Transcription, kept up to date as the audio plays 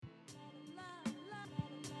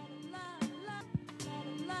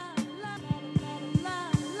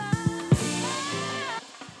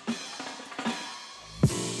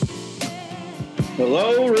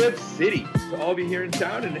Hello, Rip City. To all of you here in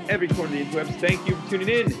town and every corner of the interwebs, thank you for tuning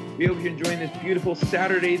in. We hope you're enjoying this beautiful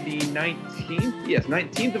Saturday, the 19th. Yes,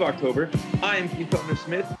 19th of October. I am Keith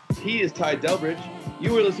Feltner-Smith. He is Ty Delbridge.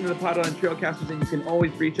 You are listening to the Podline Trailcasters, and you can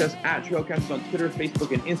always reach us at Trailcasters on Twitter,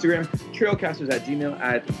 Facebook, and Instagram. Trailcasters at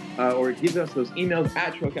Gmail or give us those emails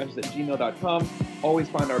at trailcasters@gmail.com. Always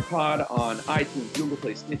find our pod on iTunes, Google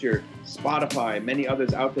Play, Stitcher, Spotify, many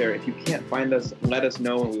others out there. If you can't find us, let us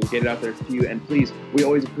know, and we will get it out there to you. And please, we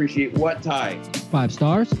always appreciate what, Ty? 5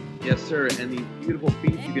 stars. Yes, sir. And these beautiful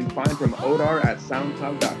beats you can find from Odar at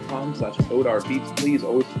soundcloud.com/Odar Beats. Please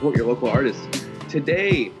always support your local artists.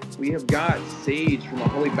 Today, we have got Sage from a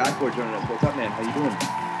Holy Backboard joining us. What's up, man? How you doing?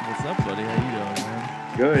 What's up, buddy? How you doing,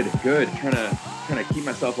 man? Good. Trying to keep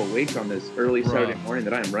myself awake on this early Saturday morning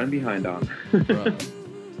that I am running behind on. Bro.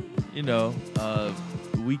 You know,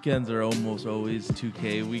 weekends are almost always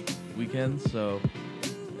 2K weekends, so,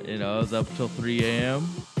 you know, I was up till 3 a.m.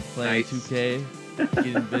 playing 2K,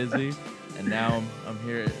 getting busy, and now I'm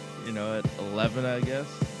here, at 11, I guess,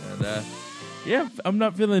 and, yeah, I'm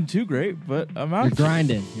not feeling too great, but I'm out. You're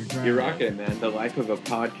grinding. You're rocking, man. The life of a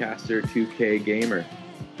podcaster, 2K gamer.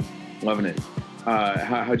 Loving it.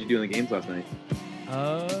 How'd you do in the games last night?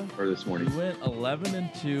 Or this morning? We went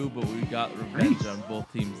 11-2, but we got revenge on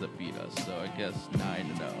both teams that beat us, so I guess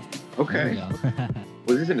 9-0. Okay.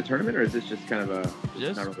 Was this in a tournament, or is this just kind of a...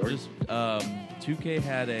 Just 2K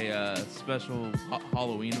had a special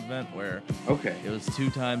Halloween event where it was 2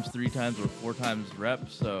 times, 3 times, or 4 times rep.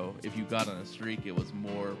 So if you got on a streak, it was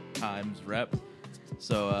more times rep.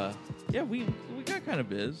 So yeah, we got kind of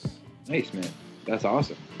biz. Nice, man. That's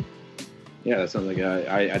awesome. Yeah, that sounds like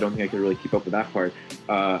I don't think I could really keep up with that part.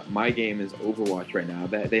 My game is Overwatch right now.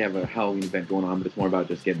 They have a Halloween event going on, but it's more about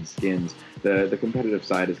just getting skins. The competitive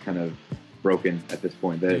side is kind of broken at this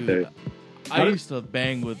point. I used to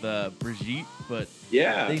bang with Brigitte, but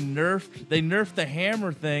yeah, they nerfed the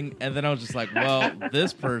hammer thing, and then I was just like, well,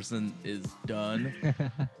 this person is done.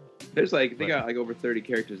 There's they got over 30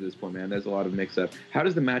 characters at this point, man. There's a lot of mix-up. How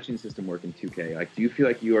does the matching system work in 2K? Do you feel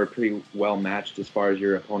like you are pretty well matched as far as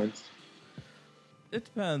your opponents? It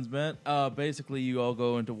depends, man. Basically, you all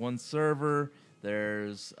go into one server.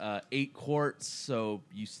 There's 8 courts, so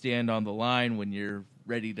you stand on the line when you're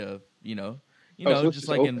ready to, so just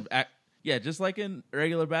like open. Just like in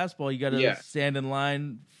regular basketball, you got to stand in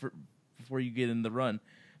line before you get in the run.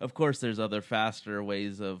 Of course, there's other faster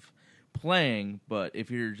ways of playing, but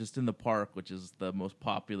if you're just in the park, which is the most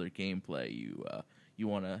popular gameplay, you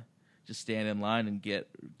want to just stand in line and get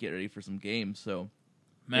ready for some games. So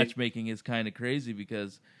matchmaking is kind of crazy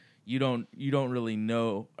because you don't really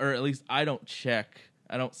know, or at least I don't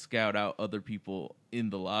scout out other people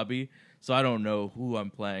in the lobby, so I don't know who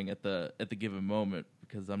I'm playing at the given moment.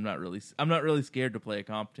 Because I'm not really scared to play a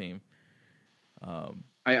comp team.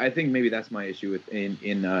 I think maybe that's my issue with in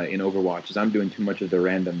Overwatch is I'm doing too much of the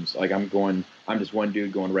randoms. I'm just one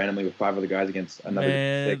dude going randomly with 5 other guys against another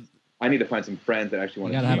 6. I need to find some friends that actually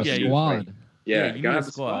want to. You gotta have a squad. Yeah, you gotta have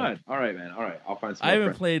a squad. All right, man. All right, I'll find some. I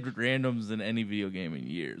haven't played randoms in any video game in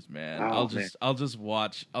years, man. I'll just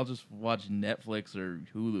watch Netflix or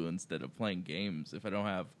Hulu instead of playing games if I don't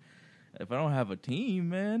have a team,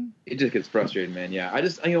 man. It just gets frustrating, man. Yeah, I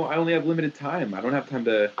only have limited time. I don't have time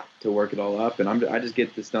to work it all up, and I just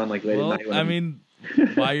get this done late at night.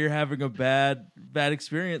 Why you're having a bad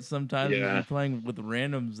experience sometimes is you're playing with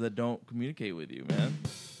randoms that don't communicate with you, man.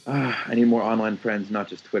 I need more online friends, not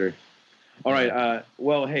just Twitter. All right.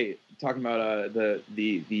 Well, hey, talking about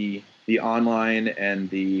the online and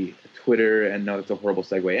the Twitter, and no, that's a horrible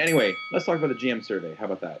segue. Anyway, let's talk about the GM survey. How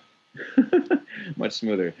about that? Much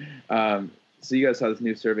smoother. So you guys saw this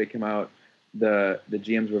new survey come out. The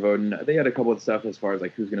GMs were voting. They had a couple of stuff as far as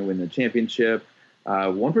who's going to win the championship.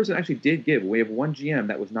 One person actually did give. We have one GM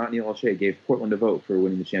that was not Neil Olshey gave Portland a vote for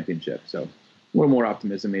winning the championship. So a little more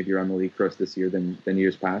optimism maybe around the league for us this year than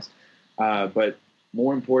years past. But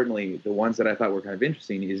more importantly, the ones that I thought were kind of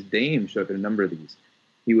interesting is Dame showed up in a number of these.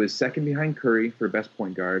 He was second behind Curry for best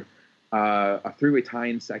point guard, a 3-way tie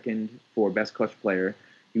in second for best clutch player.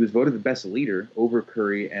 He was voted the best leader over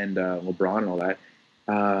Curry and LeBron and all that.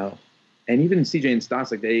 And even CJ and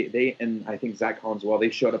Stas, they and I think Zach Collins as well,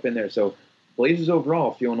 they showed up in there. So Blazers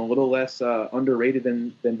overall feeling a little less underrated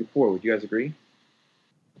than before. Would you guys agree?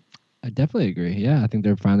 I definitely agree. Yeah, I think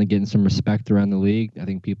they're finally getting some respect around the league. I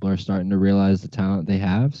think people are starting to realize the talent they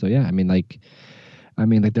have. So yeah, I mean,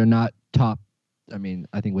 they're not top. I mean,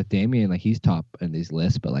 I think with Damian, he's top in these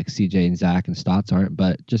lists, but CJ and Zach and Stotts aren't.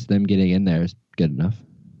 But just them getting in there is good enough.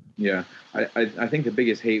 Yeah, I think the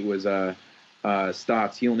biggest hate was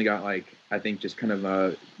Stotts. He only got I think just kind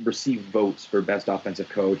of received votes for best offensive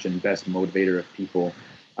coach and best motivator of people.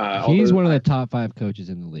 He's one of the top 5 coaches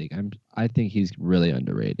in the league. I think he's really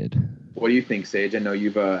underrated. What do you think, Sage? I know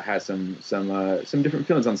you've had some different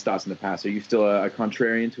feelings on Stotts in the past. Are you still a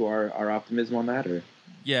contrarian to our optimism on that, or?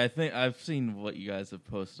 Yeah, I think I've seen what you guys have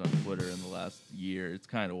posted on Twitter in the last year. It's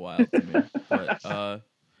kind of wild to me, but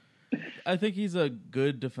I think he's a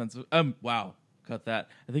good defensive. Wow, cut that.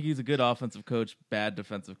 I think he's a good offensive coach, bad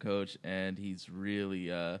defensive coach, and he's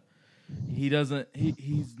really he doesn't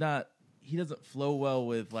flow well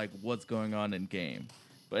with like what's going on in game.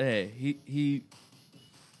 But hey, he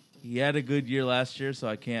had a good year last year, so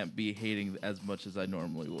I can't be hating as much as I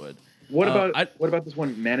normally would. What about this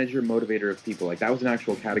one, manager motivator of people? Like, that was an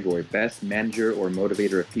actual category, best manager or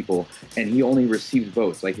motivator of people, and he only received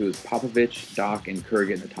votes. Like, it was Popovich, Doc, and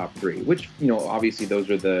Kurgan in the top 3, which, obviously those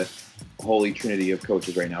are the holy trinity of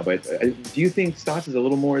coaches right now. But do you think Stotts is a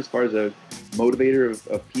little more as far as a motivator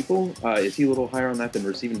of people? Is he a little higher on that than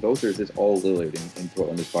receiving votes, or is this all Lillard in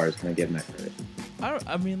Portland as far as kind of getting that credit? I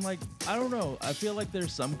don't know. I feel like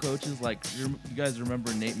there's some coaches, like you guys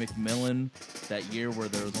remember Nate McMillan that year where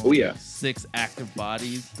there was only 6 active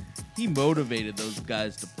bodies. He motivated those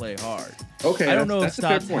guys to play hard. Okay, I don't know if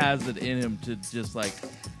Stotts has it in him to just like,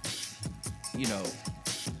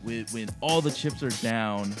 when all the chips are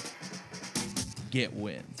down, get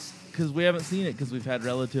wins. Because we haven't seen it because we've had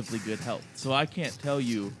relatively good health. So I can't tell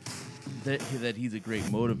you that he's a great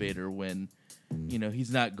motivator when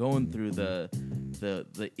he's not going through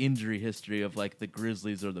the injury history of like the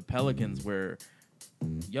Grizzlies or the Pelicans where,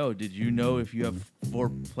 did you know if you have 4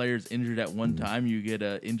 players injured at one time, you get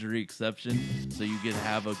an injury exception, so you get to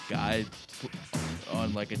have a guy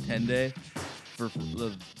on like a 10-day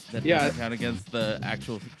that doesn't count against the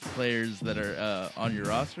actual players that are on your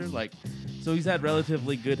roster. Like, so he's had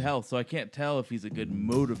relatively good health, so I can't tell if he's a good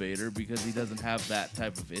motivator because he doesn't have that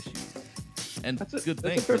type of issue. And that's a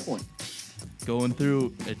fair point. Going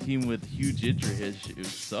through a team with huge injury issues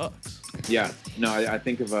sucks. Yeah, no, I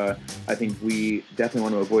think we definitely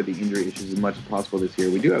want to avoid the injury issues as much as possible this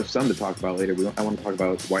year. We do have some to talk about later. I want to talk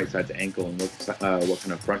about Whiteside's ankle and what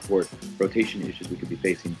kind of front court rotation issues we could be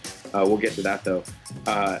facing. We'll get to that though.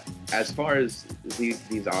 As far as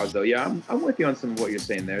these odds though, yeah, I'm with you on some of what you're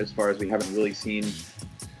saying there. As far as we haven't really seen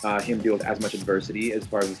him deal with as much adversity as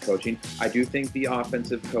far as his coaching. I do think the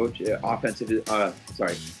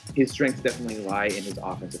his strengths definitely lie in his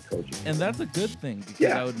offensive coaching. And that's a good thing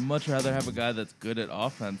because I would much rather have a guy that's good at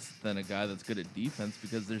offense than a guy that's good at defense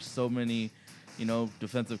because there's so many,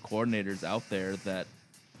 defensive coordinators out there that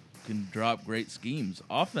can drop great schemes.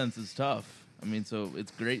 Offense is tough. So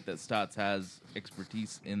it's great that Stotts has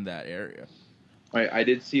expertise in that area. All right, I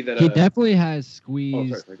did see that he definitely has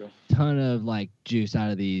squeezed a ton of like juice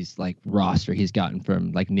out of these like roster he's gotten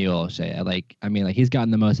from like Neil O'Shea. He's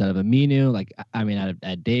gotten the most out of Aminu. Out of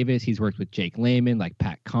Ed Davis, he's worked with Jake Layman, like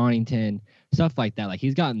Pat Connaughton, stuff like that. Like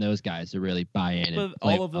he's gotten those guys to really buy in. But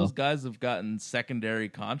all of those guys have gotten secondary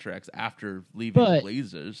contracts after leaving the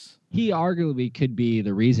Blazers. He arguably could be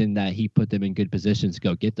the reason that he put them in good positions to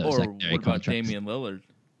go get those secondary contracts. Or Damian Lillard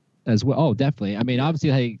as well. Oh, definitely.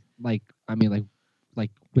 Obviously,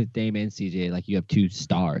 like with Dame and CJ, like you have 2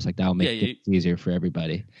 stars, like that'll make it easier for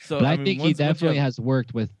everybody. So, but I think he definitely has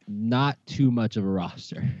worked with not too much of a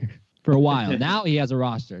roster for a while. Now he has a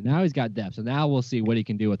roster. Now he's got depth. So now we'll see what he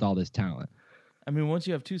can do with all this talent. Once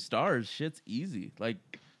you have 2 stars, shit's easy. Like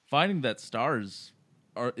finding that stars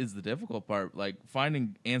is the difficult part. Like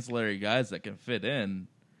finding ancillary guys that can fit in.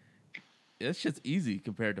 It's just easy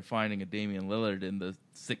compared to finding a Damian Lillard in the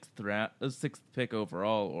 6th pick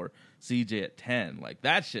overall or CJ at 10. Like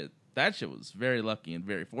that shit was very lucky and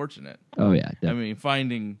very fortunate. Oh yeah, definitely.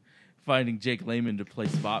 Finding Jake Layman to play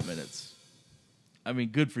spot minutes.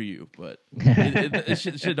 Good for you, but it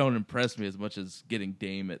shit don't impress me as much as getting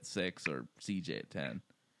Dame at 6 or CJ at 10.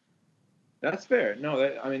 That's fair. No,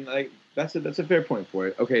 that's a fair point for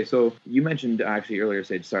it. Okay, so you mentioned actually earlier,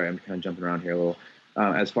 Sage. Sorry, I'm kind of jumping around here a little.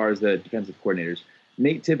 As far as the defensive coordinators,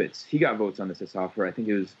 Nate Tibbetts, he got votes on this offer. I think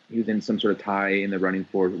he was in some sort of tie in the running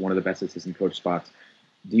for one of the best assistant coach spots.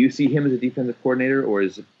 Do you see him as a defensive coordinator, or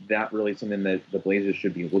is that really something that the Blazers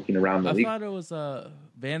should be looking around the league? I thought it was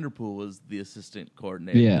Vanderpool was the assistant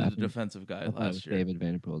coordinator, the defensive guy last year. David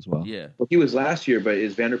Vanderpool as well. Yeah. Well, he was last year, but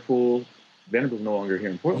is Vanderpool's no longer here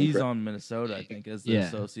in Portland? He's on Minnesota, I think, as the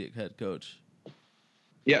associate head coach.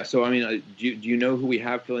 Yeah, so do you know who we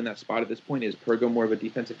have filling that spot at this point? Is Pergo more of a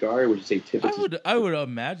defensive guy, or would you say Tibbetts? I would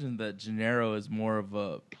imagine that Gennaro is more of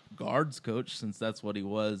a guards coach since that's what he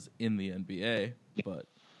was in the NBA. But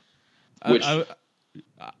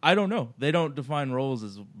I don't know. They don't define roles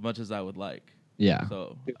as much as I would like. Yeah.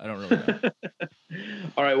 So I don't really know.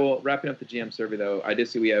 All right. Well, wrapping up the GM survey, though, I did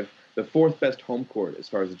see we have the fourth best home court as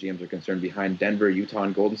far as the GMs are concerned, behind Denver, Utah,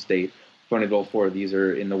 and Golden State. Funny that all four of these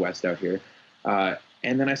are in the West out here.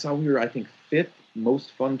 And then I saw we were, I think, fifth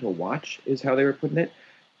most fun to watch is how they were putting it.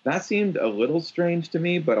 That seemed a little strange to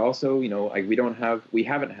me, but also, like we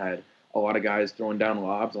haven't had a lot of guys throwing down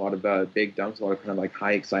lobs, a lot of big dunks, a lot of kind of like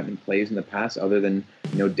high excitement plays in the past, other than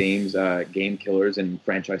Dame's game killers and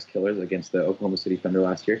franchise killers against the Oklahoma City Thunder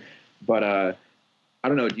last year. But I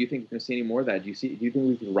don't know. Do you think we're going to see any more of that? Do you think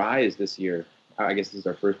we could rise this year? I guess this is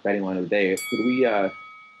our first betting line of the day. Could we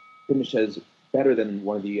finish as better than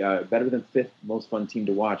fifth most fun team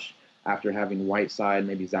to watch after having Whiteside,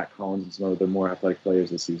 maybe Zach Collins, and some of the more athletic players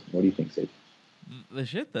this season? What do you think, Sage? The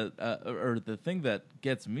shit that, or the thing that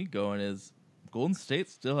gets me going is Golden State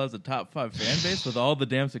still has a top 5 fan base with all the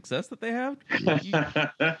damn success that they have.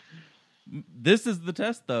 This is the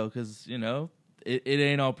test, though, because, it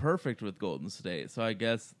ain't all perfect with Golden State. So I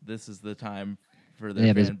guess this is the time for their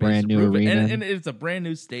fan base brand to new prove arena. And it's a brand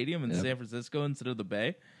new stadium in San Francisco instead of the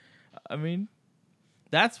Bay. I mean,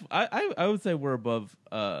 I would say we're above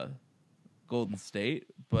Golden State,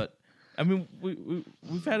 but I mean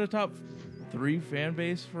we've had a top 3 fan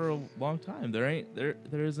base for a long time. There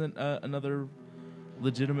isn't another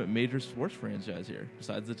legitimate major sports franchise here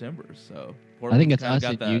besides the Timbers. So I think it's Portland's us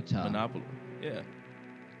got in that Utah. monopoly. Yeah.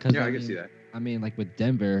 Yeah, I can see that. I mean, like with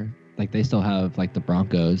Denver, like they still have like the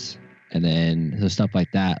Broncos and then so stuff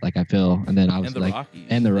like that. Like I feel, and then obviously And the like Rockies.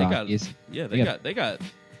 and the They Rockies. they got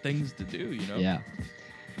things to do. Yeah.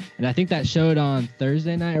 And I think that showed on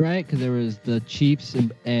Thursday night, right? Because there was the Chiefs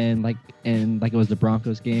and it was the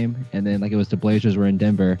Broncos game, and then like it was the Blazers were in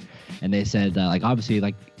Denver, and they said obviously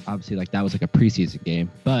that was like a preseason game,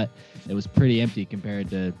 but it was pretty empty compared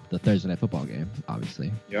to the Thursday night football game,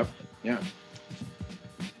 obviously. Yep. Yeah.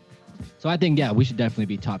 So I think we should definitely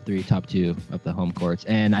be top 3, top 2 of the home courts,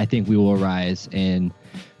 and I think we will rise in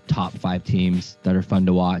top 5 teams that are fun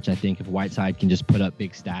to watch. I think if Whiteside can just put up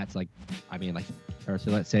big stats,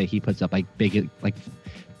 so let's say he puts up big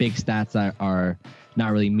stats that are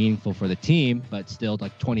not really meaningful for the team, but still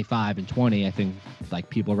like 25 and 20. I think like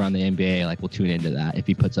people around the NBA will tune into that if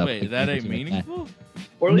he puts up. Wait, that ain't meaningful?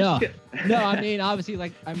 Or no. I mean, obviously,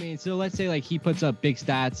 so let's say he puts up big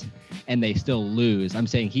stats and they still lose. I'm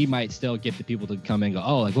saying he might still get the people to come and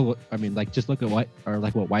go, just look at what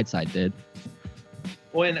Whiteside did.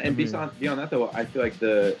 Well, and beyond that, though, I feel like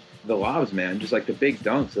the lobs, man, just like the big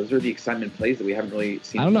dunks, those are the excitement plays that we haven't really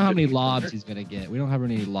seen. I don't know how many lobs he's going to get. We don't have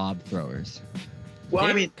any lob throwers. Well,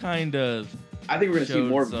 I mean, kind of. I think we're going to see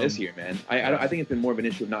more of this year, man. I think it's been more of an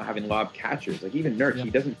issue of not having lob catchers. Like even Nurk, he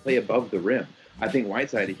doesn't play above the rim. I think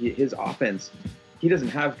Whiteside, his offense, he doesn't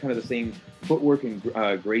have kind of the same footwork and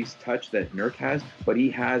grace touch that Nurk has, but he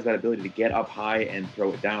has that ability to get up high and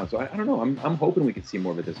throw it down. So I don't know. I'm hoping we could see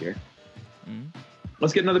more of it this year. Mm-hmm.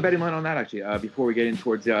 Let's get another betting line on that, actually, before we get in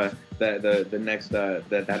towards the next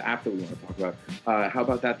that app that we want to talk about. How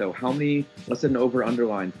about that, though? Let's set an over-under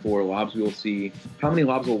line for lobs we will see. How many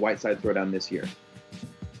lobs will Whiteside throw down this year?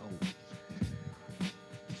 Oh.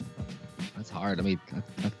 That's hard. I mean,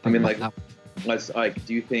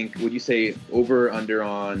 do you think, would you say over-under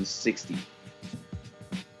on 60?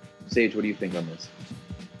 Sage, what do you think on this?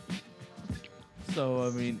 So, I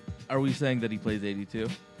mean, are we saying that he plays 82?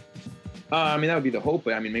 That would be the hope,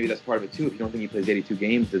 but maybe that's part of it too. If you don't think he plays 82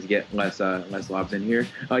 games, does he get less lobs in here?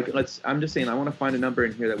 I'm just saying, I want to find a number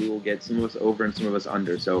in here that we will get some of us over and some of us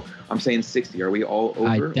under. So I'm saying 60. Are we all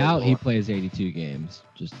over? I doubt he plays 82 games.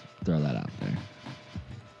 Just throw that out there.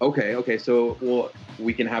 Okay. So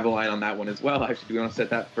we can have a line on that one as well. Actually, do we want to set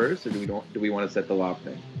that first, or do we want to set the lob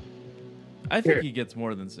thing? I think he gets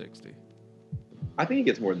more than 60. I think he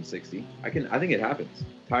gets more than 60. I think it happens.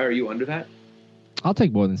 Ty, are you under that? I'll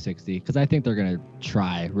take more than 60 because I think they're going to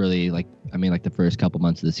try really the first couple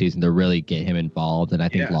months of the season to really get him involved. And I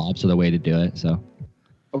think lobs are the way to do it. So,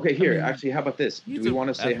 okay, actually, how about this? Do we want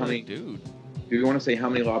to say how many? Do we want to say how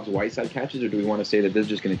many lobs Whiteside catches, or do we want to say that this is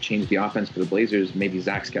just going to change the offense for the Blazers? Maybe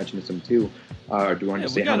Zach's catching some too. Or do we want to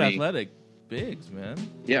say how many? We got athletic bigs, man.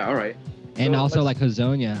 Yeah, all right. And also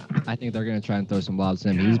Hazonia, I think they're going to try and throw some lobs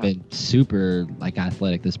to him. He's been super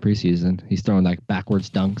athletic this preseason. He's throwing backwards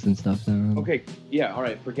dunks and stuff. Okay, yeah, all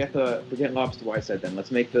right. Forget lobs to Whiteside then.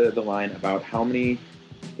 Let's make the line about how many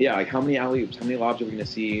alley-oops, how many lobs are we going to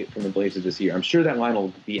see from the Blazers this year? I'm sure that line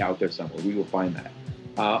will be out there somewhere. We will find that.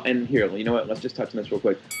 And here, you know what? Let's just touch on this real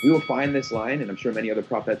quick. We will find this line, and I'm sure many other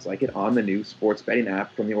prop bets like it, on the new sports betting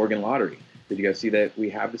app from the Oregon Lottery. Did you guys see that we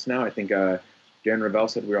have this now? I think Darren Ravel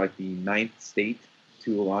said we're the 9th state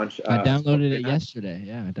to launch. I downloaded it yesterday.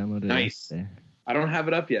 Yeah, I downloaded it yesterday. I don't have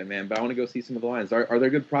it up yet, man, but I want to go see some of the lines. Are there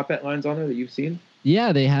good prop bet lines on there that you've seen?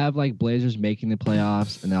 Yeah, they have like Blazers making the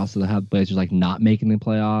playoffs, and they also have Blazers like not making the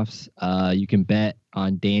playoffs. You can bet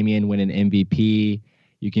on Damian winning MVP.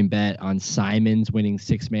 You can bet on Simons winning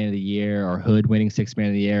Sixth Man of the Year or Hood winning Sixth Man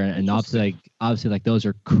of the Year, and obviously those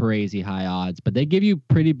are crazy high odds. But they give you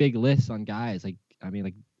pretty big lists on guys. Like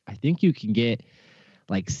I think you can get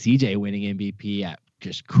like CJ winning MVP at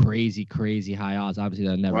just crazy high odds. Obviously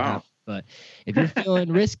that'll never happen. But if you're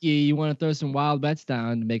feeling risky, you want to throw some wild bets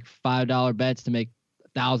down to make $5 bets to make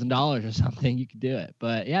 $1,000 or something, you can do it.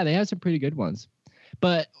 But yeah, they have some pretty good ones.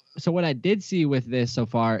 But so what I did see with this so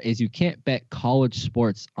far is you can't bet college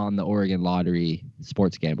sports on the Oregon Lottery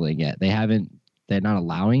sports gambling yet. They're not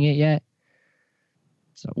allowing it yet.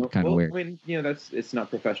 So kind of weird. I mean, it's not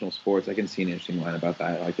professional sports. I can see an interesting line about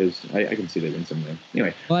that. Like, I can see that in some way.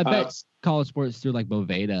 Anyway, well, I bet college sports through like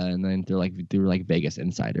Boveda and then through Vegas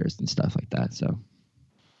Insiders and stuff like that. So,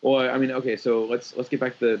 well, I mean, okay, so let's get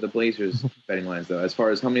back to the Blazers betting lines though. As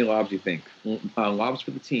far as how many lobs you think, lobs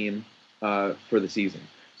for the team for the season.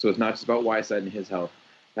 So it's not just about Whiteside and his health.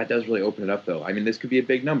 That does really open it up, though. I mean, this could be a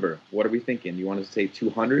big number. What are we thinking? You want to say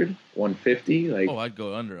 200, 150? Like, I'd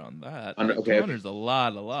go under on that. Okay, 200's a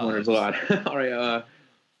lot. 200's a lot. All right,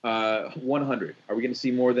 100. Are we going to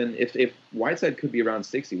see more than if Whiteside could be around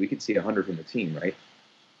 60? We could see 100 from the team, right?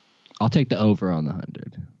 I'll take the over on the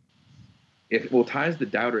 100. Ty's the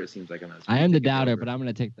doubter. It seems like on that. I am the doubter, but I'm going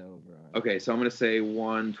to take the over. Okay, so I'm going to say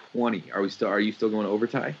 120. Are you still going over,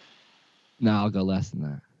 Ty? No, I'll go less than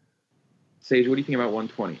that. Sage, what do you think about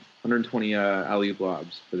 120? 120 alley-oop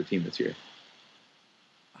lobs for the team this year.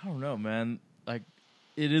 I don't know, man. Like,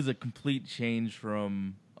 it is a complete change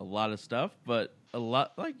from a lot of stuff, but a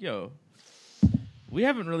lot we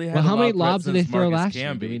haven't really had. Well, how many lobs did they throw last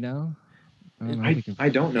year? Do we know? I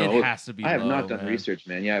don't know. It has to be. I have not done research,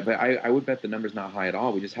 man. Yeah, but I would bet the number's not high at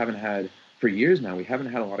all. We just haven't had for years now. We haven't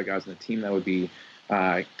had a lot of guys on the team that would be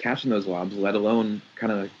catching those lobs, let alone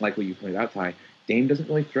kind of like what you pointed out, Ty. Dame doesn't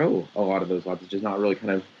really throw a lot of those lobs. It's just not really kind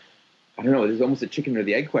of, I don't know, it's almost a chicken or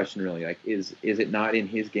the egg question, really. Like, is it not in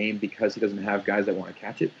his game because he doesn't have guys that want to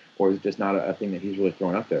catch it, or is it just not a thing that he's really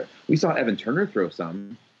throwing up there? We saw Evan Turner throw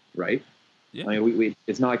some, right? Yeah. I mean,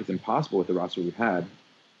 it's not like it's impossible with the roster we've had.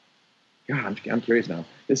 God, I'm curious now.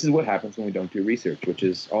 This is what happens when we don't do research, which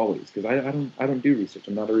is always, because I don't do research.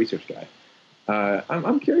 I'm not a research guy.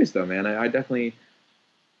 I'm curious, though, man. I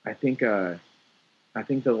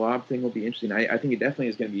think the lob thing will be interesting. I think it definitely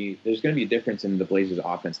is going to be. There's going to be a difference in the Blazers'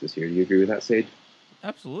 offense this year. Do you agree with that, Sage?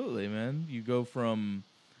 Absolutely, man. You go from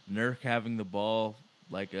Nurk having the ball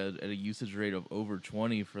like at a usage rate of over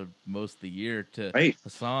 20 for most of the year to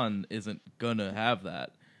Hassan isn't gonna have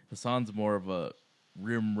that. Hassan's more of a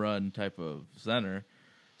rim run type of center,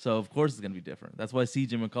 so of course it's gonna be different. That's why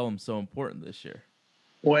CJ McCollum's so important this year.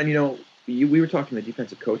 Well, and we were talking to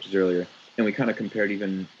defensive coaches earlier, and we kind of compared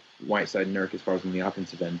even Whiteside and Nurk as far as in the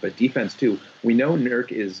offensive end, but defense too. We know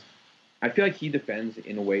Nurk is, I feel like he defends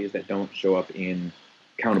in ways that don't show up in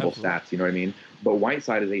countable stats, you know what I mean? But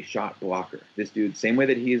Whiteside is a shot blocker. This dude, same way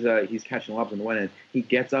that he's catching lobs on the one end, he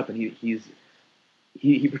gets up and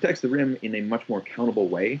he protects the rim in a much more countable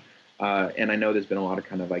way. And I know there's been a lot of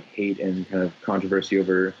kind of like hate and kind of controversy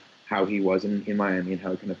over how he was in Miami and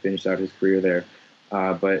how he kind of finished out his career there.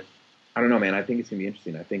 But I don't know, man. I think it's going to be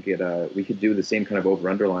interesting. I think we could do the same kind of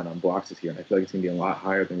over-under line on blocks this year, and I feel like it's going to be a lot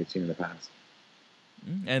higher than we've seen in the past.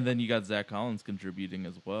 And then you got Zach Collins contributing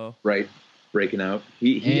as well. Right. Breaking out.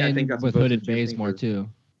 He I think got some with Hooded Bazemore too.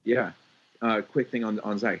 Yeah. Quick thing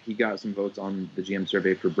on Zach. He got some votes on the GM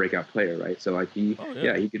survey for breakout player, right? So like he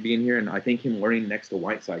could be in here, and I think him learning next to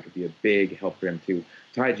Whiteside could be a big help for him too.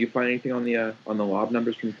 Ty, did you find anything on the lob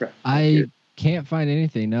numbers from prep? I can't find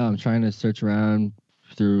anything. No, I'm trying to search around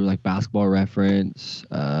through like Basketball Reference.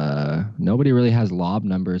 Nobody really has lob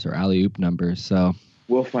numbers or alley-oop numbers, so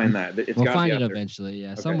we'll find that. We'll find it eventually.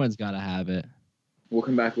 Yeah, okay. Someone's got to have it. We'll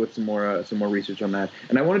come back with some more research on that,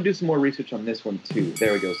 and I want to do some more research on this one too.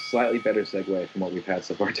 There we go. Slightly better segue from what we've had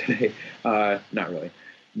so far today. Not really.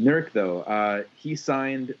 Nurk though, he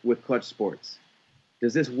signed with Clutch Sports.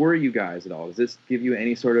 Does this worry you guys at all? Does this give you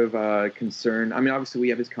any sort of concern? I mean, obviously we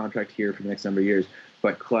have his contract here for the next number of years,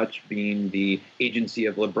 but Clutch being the agency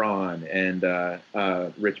of LeBron and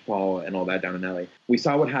Rich Paul and all that down in LA. We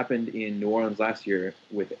saw what happened in New Orleans last year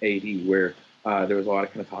with AD, where there was a lot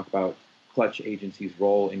of kind of talk about Clutch agency's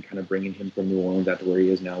role in kind of bringing him from New Orleans out to where he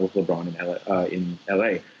is now with LeBron in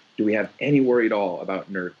LA. Do we have any worry at all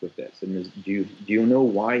about Nurk with this? And do you know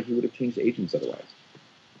why he would have changed agents otherwise?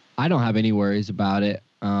 I don't have any worries about it.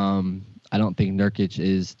 I don't think Nurkic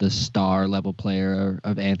is the star level player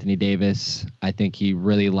of Anthony Davis. I think he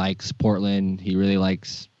really likes Portland. He really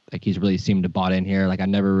likes, like, he's really seemed to bought in here. Like, I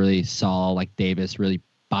never really saw like Davis really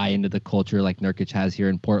buy into the culture like Nurkic has here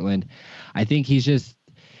in Portland. I think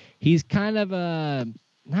he's kind of a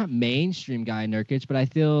not mainstream guy, Nurkic, but I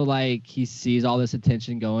feel like he sees all this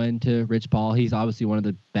attention going to Rich Paul. He's obviously one of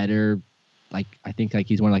the better, like, I think like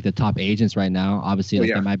he's one of like the top agents right now. Obviously,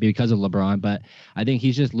 like that might be because of LeBron, but I think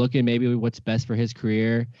he's just looking maybe what's best for his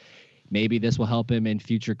career. Maybe this will help him in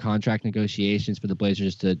future contract negotiations for the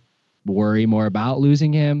Blazers to worry more about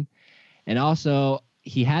losing him. And also,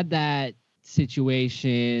 he had that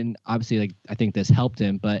situation, obviously, like, I think this helped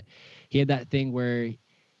him, but he had that thing where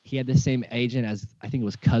he had the same agent as, I think it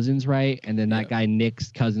was Cousins, right? And then that guy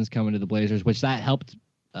Nick's Cousins coming to the Blazers, which that helped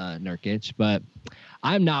Nurkic, but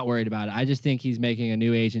I'm not worried about it. I just think he's making a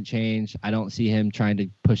new agent change. I don't see him trying to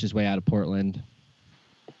push his way out of Portland.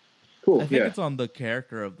 Cool. I think it's on the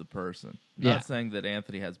character of the person. Not saying that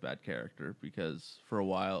Anthony has bad character, because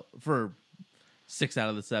for 6 out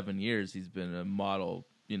of the 7 years, he's been a model,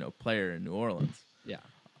 player in New Orleans. Yeah.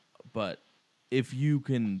 But if you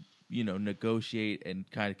can, negotiate and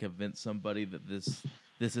kind of convince somebody that this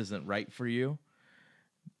isn't right for you,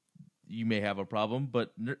 you may have a problem.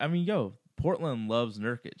 But I mean, Portland loves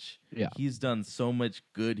Nurkic. Yeah. He's done so much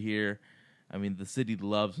good here. I mean, the city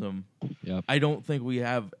loves him. Yep. I don't think we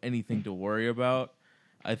have anything to worry about.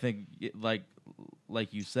 I think, like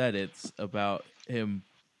you said, it's about him.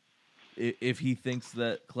 If he thinks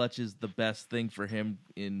that Clutch is the best thing for him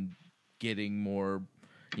in getting more,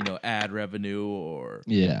 ad revenue or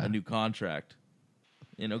a new contract,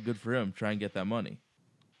 good for him. Try and get that money.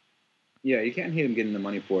 Yeah, you can't hate him getting the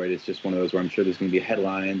money for it. It's just one of those where I'm sure there's going to be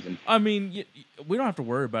headlines. And I mean, we don't have to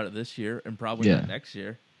worry about it this year, and probably not next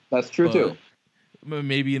year. That's true, too.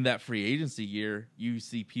 Maybe in that free agency year, you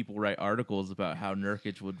see people write articles about how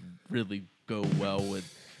Nurkic would really go well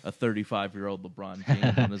with a 35-year-old LeBron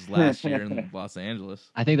James in his last year in Los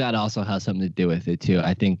Angeles. I think that also has something to do with it, too.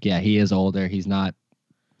 I think, he is older. He's not,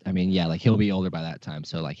 he'll be older by that time.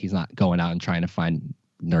 So, he's not going out and trying to find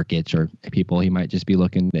Nurkic or people. He might just be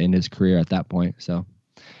looking in his career at that point. So,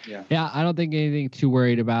 I don't think anything too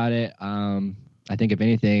worried about it. I think, if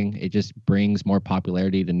anything, it just brings more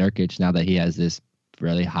popularity to Nurkic now that he has this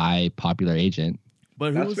really high popular agent.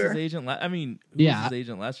 But who was his agent? Who was his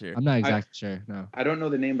agent last year? I'm not exactly sure. No, I don't know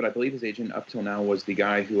the name, but I believe his agent up till now was the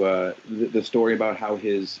guy who the story about how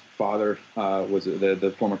his father was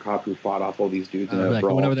the former cop who fought off all these dudes in a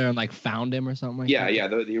brawl. Went over there and found him or something like that. Yeah.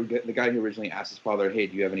 The guy who originally asked his father, "Hey,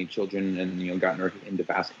 do you have any children?" and got Nurkic into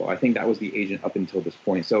basketball. I think that was the agent up until this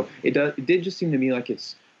point. So it did just seem to me like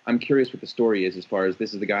it's. I'm curious what the story is as far as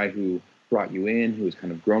this is the guy who brought you in, who has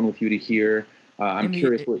kind of grown with you to here. I'm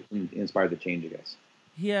curious what inspired the change, I guess.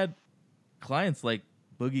 He had clients like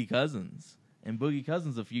Boogie Cousins, and Boogie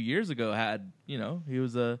Cousins a few years ago had, he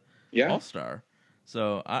was a all-star.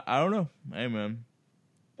 So I don't know. Hey, man.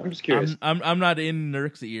 I'm just curious. I'm not in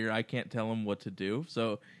Nurk's ear. I can't tell him what to do.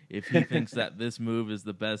 So if he thinks that this move is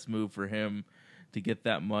the best move for him to get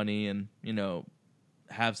that money and,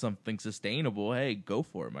 have something sustainable, hey, go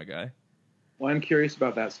for it, my guy. Well, I'm curious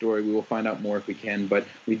about that story. We will find out more if we can, but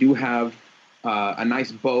we do have a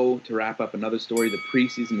nice bow to wrap up another story. The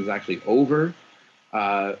preseason is actually over.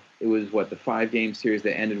 It was the 5-game series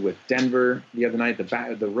that ended with Denver the other night.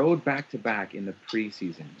 The road back-to-back in the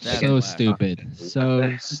preseason. So stupid.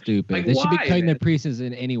 They should be cutting the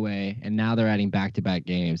preseason anyway, and now they're adding back-to-back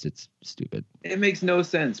games. It's stupid. It makes no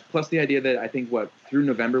sense. Plus the idea that I think through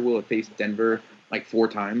November we'll have faced Denver 4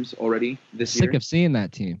 times already this year. Sick of seeing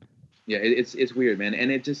that team. Yeah, it's weird, man.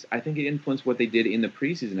 And I think it influenced what they did in the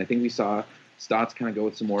preseason. I think we saw Stotts kind of go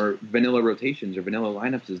with some more vanilla rotations or vanilla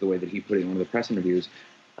lineups is the way that he put it in one of the press interviews.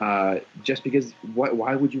 Just because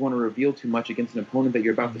why would you want to reveal too much against an opponent that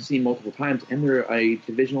you're about to see multiple times, and they're a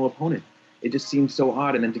divisional opponent? It just seems so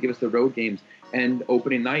odd. And then to give us the road games and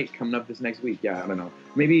opening night coming up this next week. Yeah, I don't know.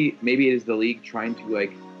 Maybe it is the league trying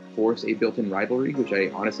to force a built-in rivalry, which I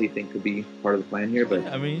honestly think could be part of the plan here. But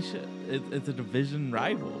I mean, it's a division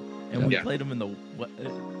rival, and we played them in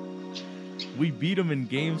we beat them in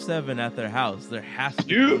Game 7 at their house. There has to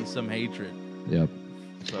be some hatred. Yep.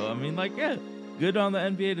 So I mean, good on the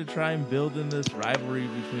NBA to try and build in this rivalry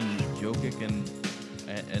between Jokic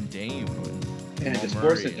and Dame. And just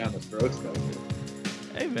force it down the throats, though.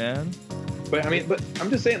 Hey, man. But I'm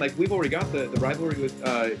just saying, we've already got the rivalry with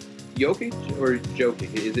Jokic or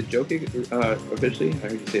Jokic. Is it Jokic officially? I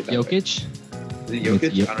heard you say it that way. Jokic? Is it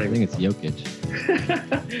Jokic? I think it's Jokic.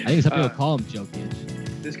 I think some people call him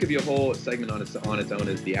Jokic. this could be a whole segment on its own,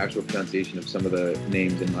 is the actual pronunciation of some of the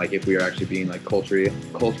names and like if we are actually being like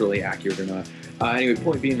culturally accurate or not. Anyway,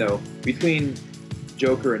 point being though, between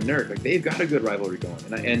Joker and Nurk, like they've got a good rivalry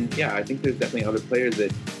going, and yeah, I think there's definitely other players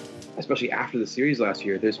that, especially after the series last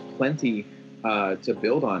year, there's plenty to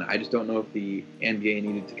build on. I just don't know if the NBA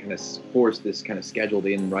needed to kind of force this kind of scheduled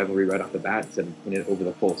in rivalry right off the bat instead of putting it over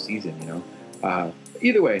the full season.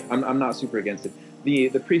 Either way, I'm not super against it. The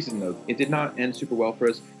preseason though, it did not end super well for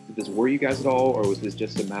us. Did this worry you guys at all, or was this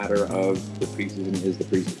just a matter of the preseason is the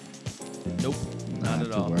preseason? Nope, not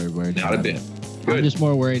at all. Worried not a bit. Good. I'm just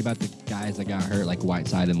more worried about the guys that got hurt, like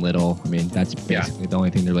Whiteside and Little. I mean, that's basically the only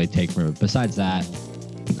thing to really take from it. Besides that,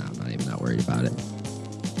 no, I'm not even that worried about it.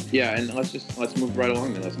 Yeah, and let's move right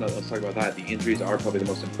along then. Let's talk about that. The injuries are probably the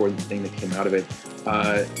most important thing that came out of it.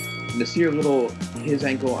 Nasir Little, his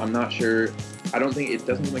ankle, I'm not sure. I don't think it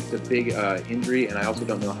doesn't seem like it's a big injury, and I also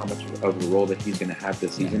don't know how much of a role that he's going to have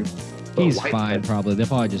this season. But he's fine, probably. They'll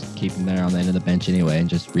probably just keep him there on the end of the bench anyway and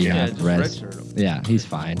just rehab the rest. Yeah, he's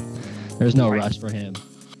fine. There's no rush for him.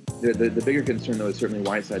 The bigger concern, though, is certainly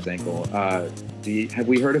Whiteside's ankle. Have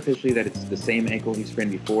we heard officially that it's the same ankle he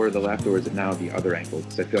sprained before, the left, or is it now the other ankle?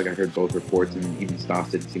 Because I feel like I heard both reports, and even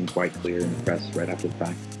Stoss didn't seem quite clear in the press right after the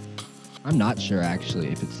fact. I'm not sure, actually,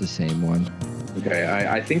 if it's the same one. Okay,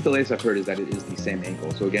 I think the latest I've heard is that it is the same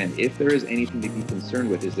ankle. So again, if there is anything to be concerned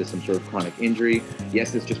with, is this some sort of chronic injury?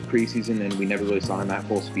 Yes, it's just preseason, and we never really saw him at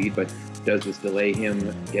full speed, but does this delay him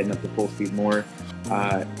getting up to full speed more?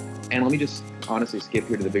 And let me just honestly skip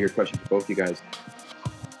here to the bigger question for both you guys.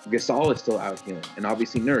 Gasol is still out healing, and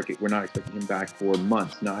obviously Nurk, we're not expecting him back for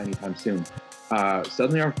months, not anytime soon.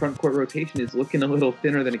 Suddenly our front court rotation is looking a little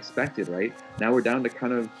thinner than expected, right? Now we're down to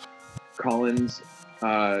kind of Collins,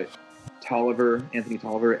 Anthony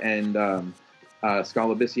Tolliver, and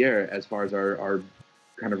Scala Bissiere as far as our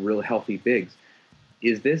kind of real healthy bigs.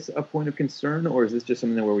 Is this a point of concern, or is this just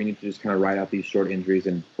something where we need to just kind of ride out these short injuries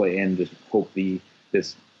and play and just hope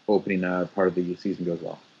this opening part of the season goes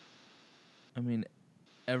well? I mean,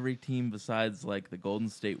 every team besides like the Golden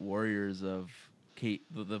State Warriors of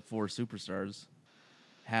the four superstars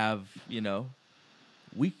have,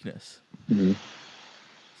 weakness. Mm-hmm.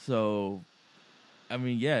 So, I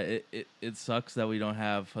mean, yeah, it sucks that we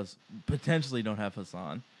potentially don't have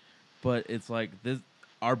Hassan, but it's like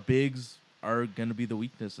our bigs are going to be the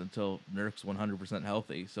weakness until Nurk's 100%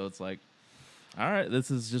 healthy. So it's like, all right, this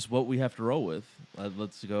is just what we have to roll with.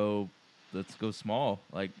 Let's go small.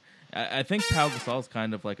 Like, I think Pau Gasol's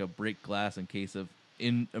kind of like a break glass in case of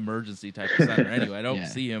emergency type of center. Anyway, I don't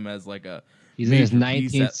see him as like a. He's in his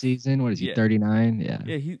 19th season. What is he? 39.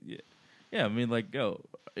 Yeah. Yeah. I mean, like,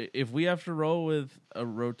 if we have to roll with a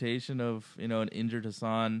rotation of an injured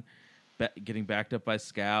Hassan getting backed up by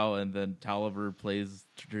Scal, and then Tolliver plays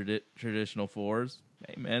traditional fours,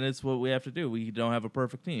 hey man, it's what we have to do. We don't have a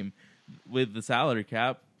perfect team. With the salary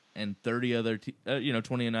cap and 30 other,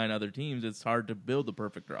 29 other teams, it's hard to build the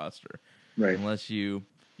perfect roster, right? Unless you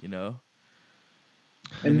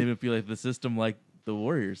manipulate the system like the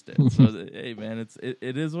Warriors did. So, hey man,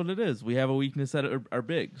 it is what it is. We have a weakness at our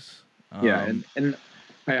bigs. And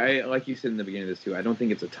I like you said in the beginning of this too. I don't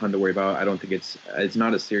think it's a ton to worry about. I don't think it's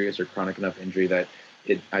not a serious or chronic enough injury that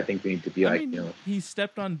I think we need to be he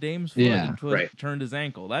stepped on Dame's foot and turned his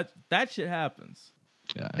ankle. That shit happens.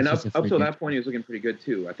 Yeah, and up to that point, he was looking pretty good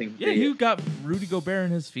too. I think. Yeah, he got Rudy Gobert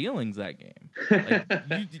in his feelings that game.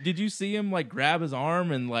 Like, did you see him like grab his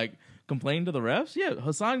arm and like complain to the refs? Yeah,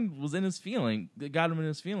 Hassan was in his feeling. They got him in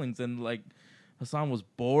his feelings, and like Hassan was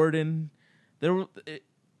bored, and there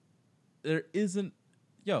isn't.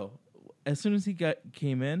 As soon as he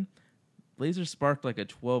came in, Blazers sparked like a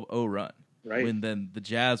 12-0 run. Right. When then the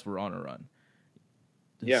Jazz were on a run.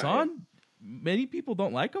 Hassan. Many people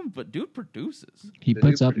don't like him, but dude produces. He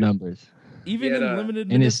puts up numbers. Even in limited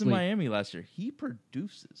minutes in Miami last year, he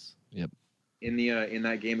produces. Yep. In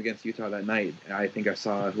that game against Utah that night, I think I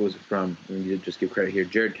saw, who was it from? Let me just give credit here.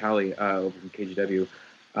 Jared Cowley over from KGW.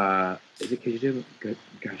 Is it KGW?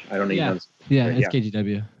 Gosh, I don't know. Yeah, it's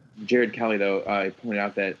KGW. Jared Cowley, though, pointed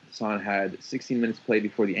out that Hassan had 16 minutes played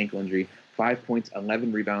before the ankle injury, 5 points,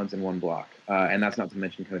 11 rebounds, and 1 block. And that's not to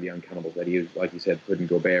mention kind of the uncountables that he was, like you said, putting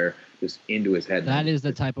Gobert just into his head. That is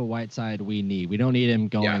the type of Whiteside we need. We don't need him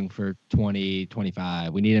going for 20,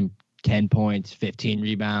 25. We need him 10 points, 15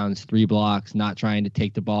 rebounds, 3 blocks, not trying to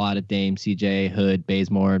take the ball out of Dame, CJ, Hood,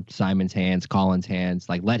 Bazemore, Simon's hands, Collins' hands.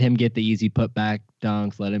 Like, let him get the easy putback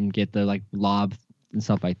dunks. Let him get the, like, lob and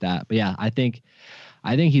stuff like that. But, yeah, I think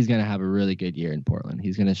he's going to have a really good year in Portland.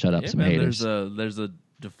 He's going to shut up some haters. There's a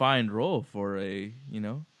defined role for a,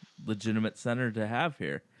 legitimate center to have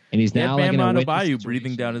here. And he's now like in a Bayou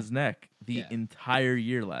breathing down his neck the entire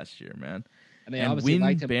year last year, man. And they obviously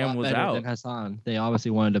liked him Bam was out than Hassan. They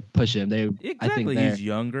obviously wanted to push him. Exactly. I think he's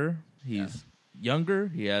younger. He's younger.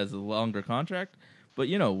 He has a longer contract. But,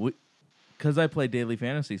 you know, because I play daily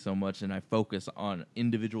fantasy so much and I focus on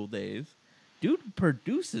individual days, dude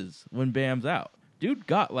produces when Bam's out. Dude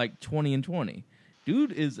got like 20 and 20.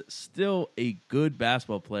 Dude is still a good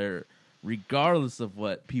basketball player, regardless of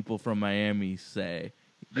what people from Miami say.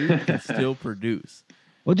 Dude can still produce.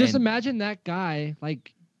 Well, just imagine that guy,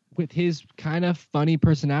 like, with his kind of funny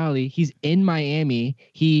personality. He's in Miami.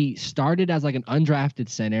 He started as like an undrafted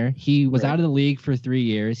center. He was out of the league for 3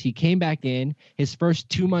 years. He came back in. His first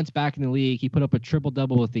 2 months back in the league, he put up a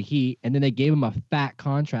triple-double with the Heat, and then they gave him a fat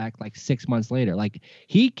contract like 6 months later. Like,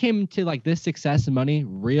 he came to like this success and money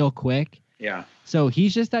real quick. Yeah. So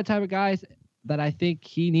he's just that type of guy that I think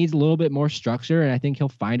he needs a little bit more structure, and I think he'll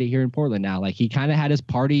find it here in Portland now. Like, he kind of had his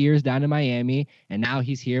party years down in Miami, and now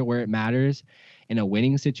he's here where it matters in a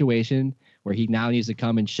winning situation where he now needs to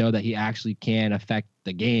come and show that he actually can affect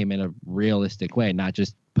the game in a realistic way, not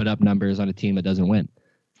just put up numbers on a team that doesn't win.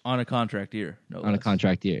 On a contract year. A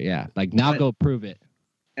contract year, yeah. Like, now go prove it.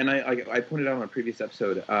 And I pointed out on a previous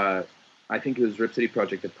episode, I think it was Rip City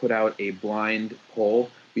Project that put out a blind poll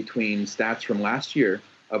between stats from last year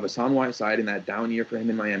of Hassan Whiteside in that down year for him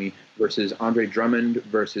in Miami versus Andre Drummond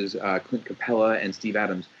versus Clint Capella and Steve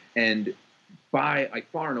Adams. And by like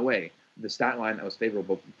far and away, the stat line that was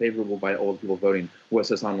favorable by all the people voting was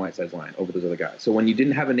Hassan Whiteside's line over those other guys. So when you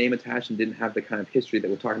didn't have a name attached and didn't have the kind of history that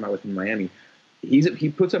we're talking about with in Miami, he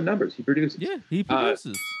puts up numbers. He produces. Yeah, he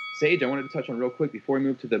produces. Sage, I wanted to touch on real quick before we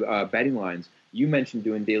move to the betting lines. You mentioned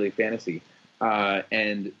doing daily fantasy.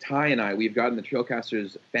 And Ty and I, we've gotten the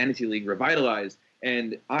Trailcasters Fantasy League revitalized.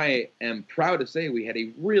 And I am proud to say we had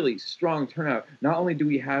a really strong turnout. Not only do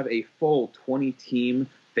we have a full 20-team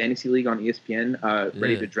fantasy league on ESPN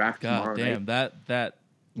ready to draft tomorrow night. That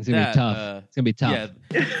it's gonna be tough. It's gonna be tough.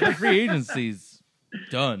 Yeah, the free agency's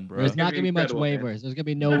done, bro. There's not gonna be much waivers. Man. There's gonna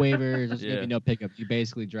be no waivers. There's gonna be no pickups. You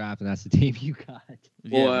basically draft, and that's the team you got.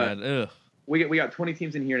 Yeah, man. We got 20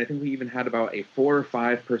 teams in here, and I think we even had about a 4 or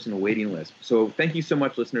 5 person waiting list. So thank you so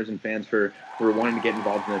much, listeners and fans, for wanting to get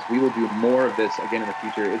involved in this. We will do more of this again in the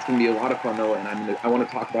future. It's going to be a lot of fun, though, and I want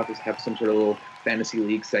to talk about this, have some sort of little fantasy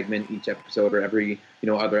league segment each episode or every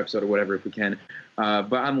other episode or whatever if we can.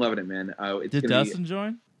 But I'm loving it, man. Did Dustin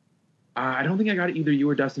join? I don't think I got either you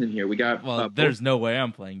or Dustin in here. We got. Well, there's no way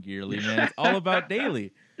I'm playing yearly, man. It's all about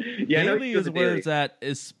daily. Yeah, daily is where it's at,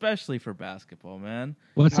 especially for basketball, man.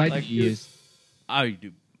 What site do you use? I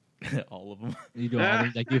do all of them. You do all of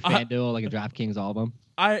them? Like you FanDuel, like a DraftKings, all of them?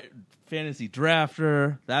 Fantasy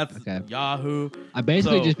Drafter, that's Yahoo. I've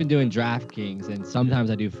basically just been doing DraftKings, and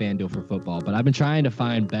sometimes I do FanDuel for football, but I've been trying to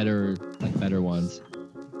find better ones.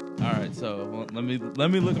 All right, so let me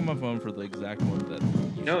look at my phone for the exact ones that.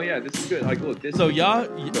 No, yeah, this is good. Like, look, this. So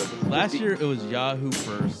last year it was Yahoo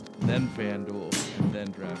first, then FanDuel, and then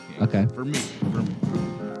DraftKings. Okay. For me.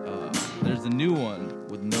 There's a new one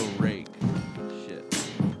with no rake.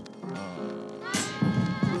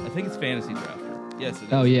 I think it's Fantasy Drafter. Yes, it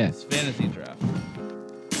is. Oh, yeah. It's Fantasy Drafter.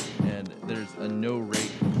 And there's a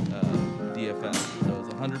no-rate DFS. So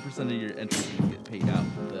it's 100% of your entry fees get paid out.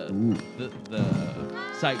 The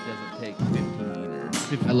site doesn't take 15 or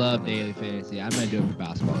 15. I love daily fantasy. I'm going to do it for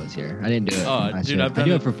basketball this year. I didn't do it last year. I've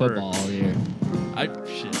done it for football all year. I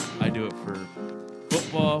do it for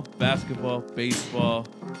football, basketball, baseball,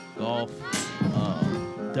 golf,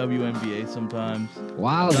 WNBA sometimes.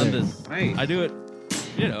 Wow. Nice. I do it.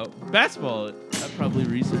 Basketball, I probably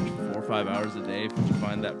research 4 or 5 hours a day to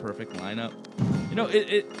find that perfect lineup.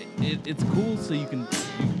 It's cool so you can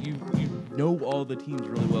you know all the teams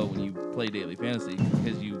really well when you play daily fantasy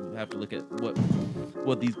because you have to look at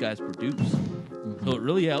what these guys produce. Mm-hmm. So it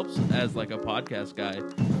really helps as like a podcast guy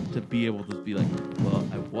to be able to be like, well,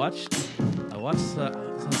 I watched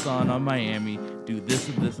Hassan on Miami do this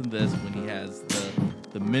and this and this when he has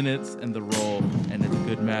the minutes and the role, and it's a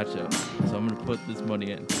good matchup. So I'm going to put this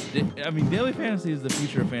money in. I mean, daily fantasy is the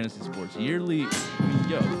future of fantasy sports. Yearly,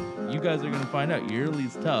 you guys are going to find out. Yearly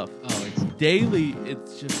is tough. Oh, it's daily.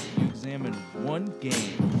 It's just you examine one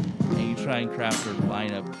game and you try and craft a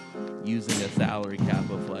lineup using a salary cap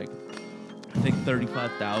of like I think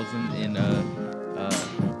 $35,000 in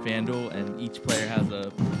FanDuel, and each player has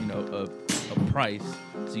a price.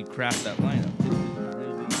 So you craft that lineup. It's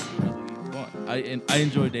really fun. I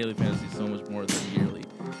enjoy daily fantasy so much more than yearly.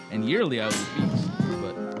 And yearly I was a beast,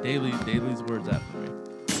 but daily's where it's at for me.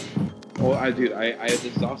 Well, this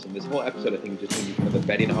is awesome. This whole episode, I think, is just going to be kind of the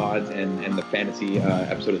betting odds and the fantasy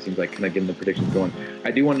episode. It seems like kind of getting the predictions going.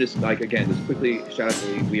 I do want to just quickly shout out to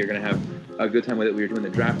the league. We are going to have a good time with it. We were doing the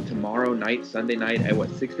draft tomorrow night, Sunday night at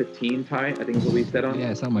 6:15, Ty? I think is what we said on.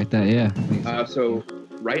 Yeah, something like that. Yeah. So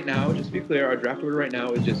right now, just to be clear, our draft order right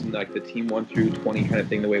now is just like the team 1 through 20 kind of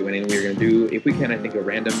thing. The way we're going to do, if we can, I think a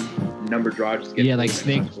random number draw. Just get like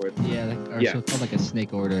snake. Yeah, so it's called like a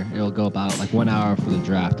snake order. It'll go about like 1 hour for the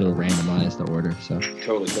draft. It'll randomize the order. So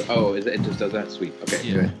totally. Oh, it just does that? Sweet. Okay.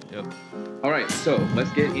 Yeah. Yep. All right, so let's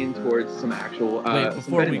get in towards some actual. Wait,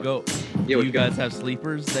 before we go, do you guys have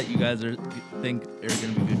sleepers that you guys think are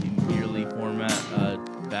going to be good in yearly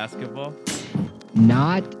format basketball?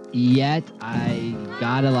 Not yet. I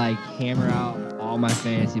gotta like hammer out all my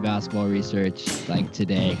fantasy basketball research like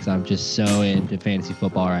today because I'm just so into fantasy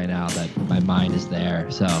football right now that my mind is there.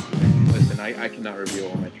 So listen, I cannot reveal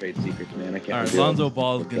all my trade secrets, man. I can't. All right, Lonzo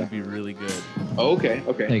Ball is going to be really good. Oh, okay.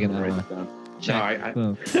 Taking that one down.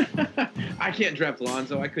 No, I can't draft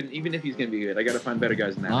Lonzo. I couldn't, even if he's going to be good. I got to find better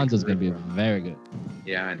guys than that. Lonzo's going to be very good.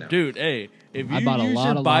 Yeah, I know. Dude, hey, if you I bought use a lot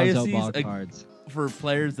your of biases Lonzo Ball cards for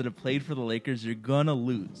players that have played for the Lakers, you're going to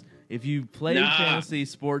lose. If you play fantasy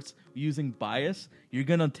sports using bias, you're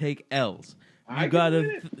going to take L's. You got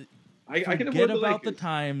to forget about the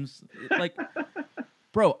times. Like,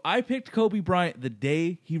 bro, I picked Kobe Bryant the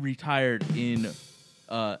day he retired in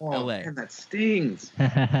L.A. Man, that stings.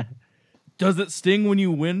 Does it sting when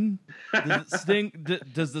you win? Does it sting?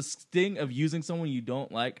 Does the sting of using someone you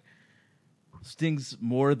don't like stings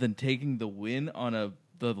more than taking the win on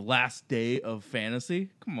the last day of fantasy?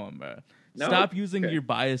 Come on, man. No? Stop using your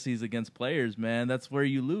biases against players, man. That's where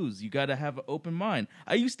you lose. You got to have an open mind.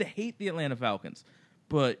 I used to hate the Atlanta Falcons,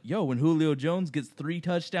 but when Julio Jones gets 3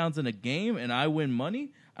 touchdowns in a game and I win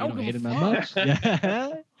money, I don't hate him that much.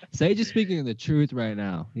 Sage is speaking the truth right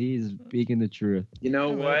now. He's speaking the truth. You know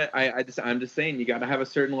what? I'm just saying you got to have a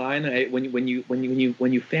certain line. When you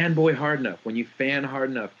fanboy hard enough, when you fan hard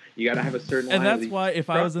enough, you got to have a certain line. And that's why if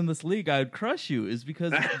I was in this league, I would crush you. Is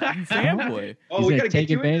because you fanboy. Oh, we got to get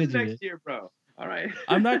you in this next year, bro. All right.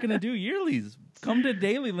 I'm not gonna do yearlies. Come to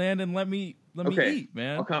Dailyland and let me eat,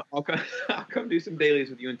 man. I'll come do some dailies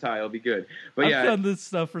with you and Ty. It'll be good. But I've done this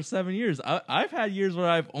stuff for 7 years. I've had years where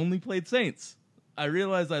I've only played Saints. I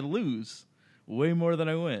realize I lose way more than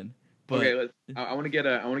I win. But okay, I want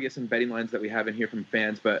to get some betting lines that we have in here from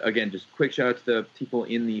fans. But again, just quick shout out to the people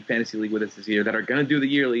in the fantasy league with us this year that are gonna do the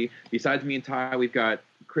yearly. Besides me and Ty, we've got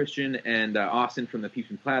Christian and Austin from the Peeps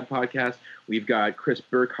and Plaid podcast. We've got Chris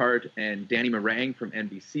Burkhardt and Danny Meringue from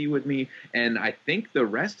NBC with me. And I think the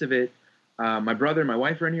rest of it, my brother and my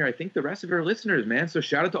wife are in here. I think the rest of it are listeners, man. So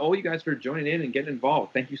shout out to all you guys for joining in and getting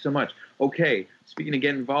involved. Thank you so much. Okay, speaking of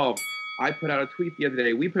getting involved, I put out a tweet the other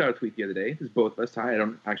day. We put out a tweet the other day. This is both of us, Ty. I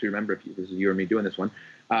don't actually remember if this is you or me doing this one.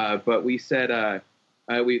 But we said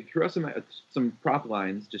we threw out some prop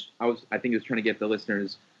lines. I think it was trying to get the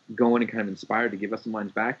listeners going and kind of inspired to give us some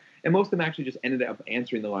lines back. And most of them actually just ended up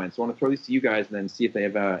answering the lines. So I want to throw these to you guys and then see if they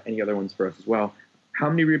have any other ones for us as well. How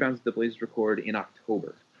many rebounds did the Blazers record in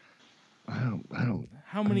October? I don't.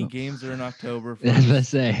 How many games are in October? Let's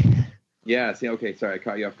say. Yeah. See. Okay. Sorry, I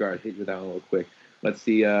caught you off guard. Hit you with that one a little quick. Let's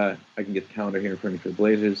see. I can get the calendar here in front of me for the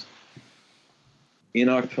Blazers. In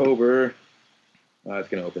October, it's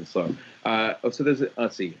going to open slow. So there's.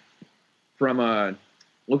 Let's see. From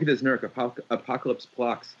look at this nerd, Apocalypse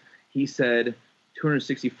Blocks. He said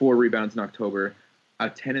 264 rebounds in October, a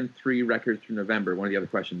 10-3 record through November. One of the other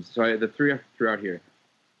questions. So the three I threw out here.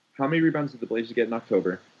 How many rebounds did the Blazers get in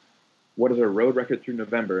October? What is our road record through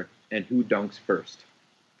November? And who dunks first?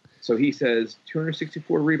 So he says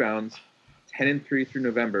 264 rebounds, 10-3 through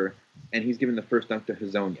November, and he's given the first dunk to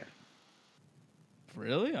Hazonia.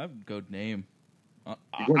 Really? I would go Dame.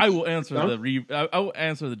 I will answer I will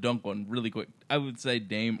answer the dunk one really quick. I would say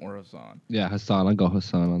Dame or Hassan. Yeah, Hassan. I'll go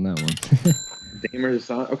Hassan on that one. Dame or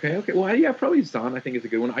Hassan? Okay. Well, yeah, probably Hassan. I think is a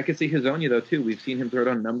good one. I could see Hazonia though too. We've seen him throw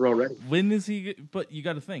down a number already. When is he? But you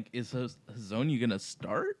got to think: is Hazonia gonna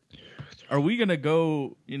start? Are we gonna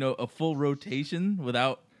go? A full rotation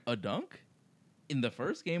without a dunk in the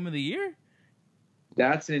first game of the year?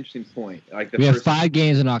 That's an interesting point. We have 5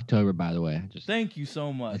 games in October, by the way. Thank you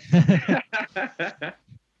so much.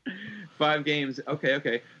 5 games.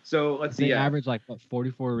 Okay. So let's see. Average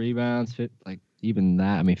 44 rebounds, even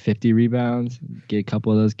that. I mean, 50 rebounds. Get a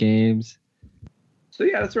couple of those games. So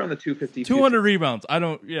yeah, that's around the 250. 200 rebounds. I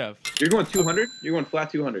don't. Yeah. You're going 200. You're going flat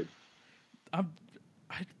 200.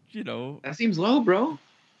 That seems low, bro.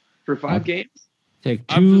 For 5 games.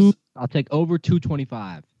 I'll take over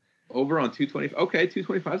 225. Over on 220. Okay,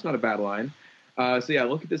 225 is not a bad line. So yeah,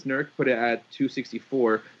 look at this Nurk. Put it at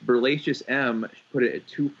 264. Berlacious M put it at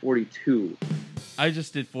 242. I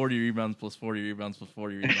just did 40 rebounds plus 40 rebounds plus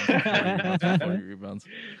 40 rebounds plus 40 rebounds plus 40 rebounds.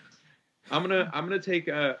 I'm gonna take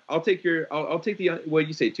I'll take the what did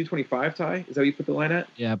you say 225 Ty? Is that what you put the line at?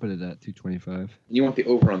 Yeah, I put it at 225. And you want the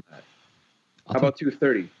over on that? How about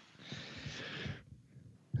 230?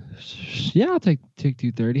 Yeah, I'll take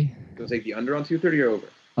 230. You'll take the under on 230 or over?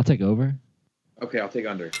 I'll take over. Okay, I'll take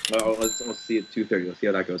under. Let's see at 230. Let's see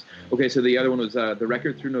how that goes. Okay, so the other one was the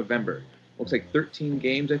record through November. Looks like 13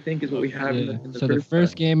 games, I think, is what we have. Yeah. In the So the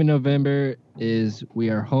first game in November is we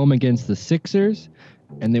are home against the Sixers,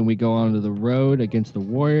 and then we go on to the road against the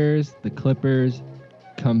Warriors, the Clippers,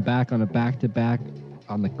 come back on a back-to-back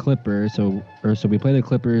on the Clippers. So we play the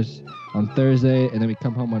Clippers on Thursday, and then we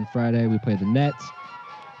come home on Friday. We play the Nets.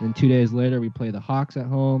 Then 2 days later, we play the Hawks at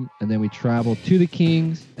home, and then we travel to the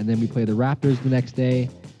Kings, and then we play the Raptors the next day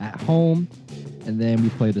at home, and then we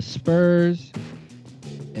play the Spurs.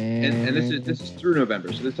 And this is through November,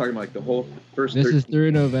 so this is talking about like the whole first. This is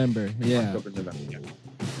through November, yeah. October, November, yeah.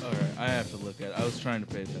 All right, I have to look at it. I was trying to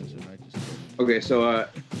pay attention. I just couldn't. Okay, so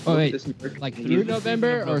like through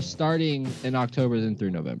November or starting in October then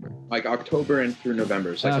through November? Like October and through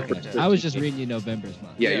November. So okay. I was just reading you November's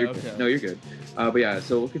month. Yeah, you're good. No, you're good. But yeah,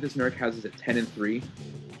 so look at this. Nurk has us at 10-3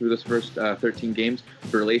 through those first 13 games.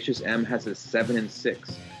 Berlacious M has us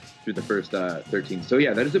 7-6 through the first 13. So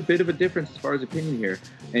yeah, that is a bit of a difference as far as opinion here.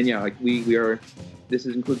 And yeah, like we are. This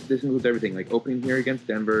includes everything. Like opening here against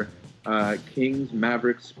Denver, Kings,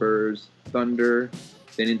 Mavericks, Spurs, Thunder.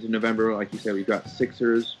 Then into November, like you said, we've got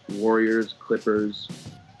Sixers, Warriors, Clippers,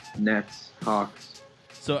 Nets, Hawks.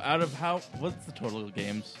 So out of what's the total of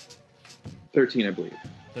games? 13, I believe.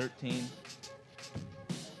 13.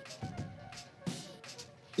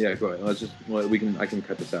 Yeah, go ahead. I can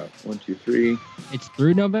cut this out. 1, 2, 3. It's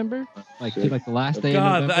through November? Like the last day of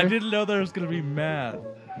November? God, I didn't know there was going to be math.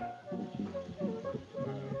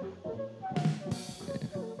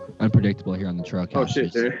 Unpredictable here on the truck. Oh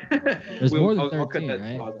shit! There's more than 13, I'll cut that.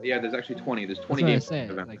 Right? Yeah, there's actually 20. There's 20 games.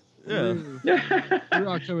 Through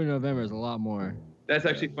October, November is a lot more. That's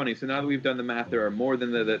actually funny. So now that we've done the math, there are more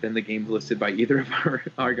than the games listed by either of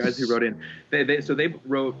our guys who wrote in. They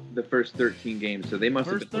wrote the first 13 games. So they must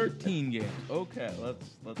have 13 games. Okay, let's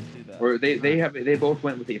do that. Or they both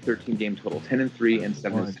went with a 13 game total, 10-3 and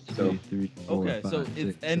 7-6. So 3, 4, okay, 5, so 6,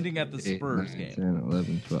 it's ending at the 8, Spurs 9, game. 10,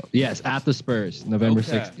 11, 12. Yes, at the Spurs, November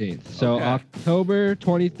 16th. So Okay. October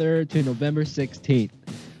 23rd to November 16th.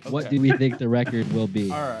 What do we think the record will be?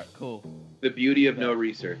 All right, cool. The beauty of no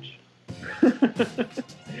research.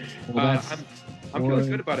 Well, I'm feeling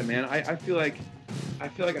good about it, man. I feel like I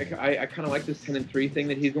kind of like this 10-3 thing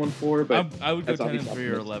that he's going for, but I would go that's 10-3 obviously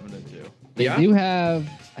or 11-2. They do have,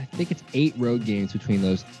 I think it's 8 road games between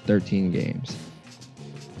those 13 games.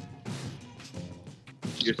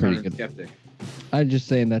 You're sounding skeptic. I'm just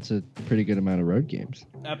saying that's a pretty good amount of road games.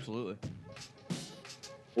 Absolutely.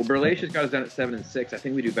 Well, Berlacious got us down at 7-6. I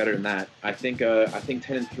think we do better than that. I think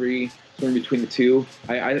 10-3, somewhere between the two.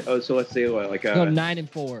 So let's say no,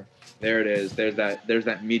 9-4. There it is. There's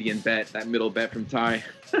that median bet, that middle bet from Ty.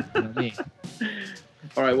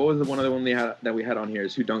 All right, what was the one other one we had on here?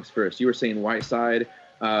 Is who dunks first? You were saying Whiteside.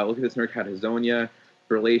 Look at this. Nurk had Hazonia.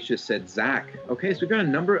 Berlacious said Zach. Okay, so we've got a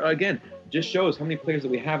number again. Just shows how many players that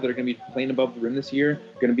we have that are going to be playing above the rim this year.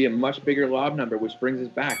 Going to be a much bigger lob number, which brings us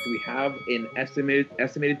back. Do we have an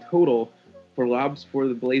estimated total for lobs for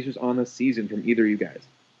the Blazers on the season from either of you guys?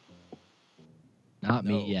 Not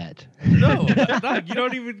me yet. No, you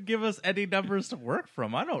don't even give us any numbers to work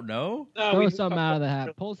from. I don't know. Pull something out of the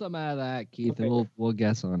hat. Pull something out of the hat, Keith, okay. And we'll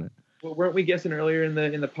guess on it. Well, weren't we guessing earlier in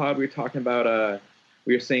the pod? We were talking about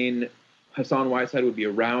we were saying Hassan Whiteside would be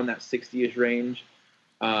around that 60-ish range.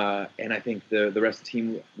 And I think the rest of the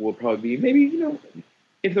team will probably be maybe,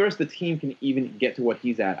 if the rest of the team can even get to what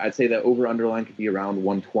he's at, I'd say the over-under line could be around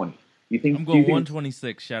 120. You think? I'm going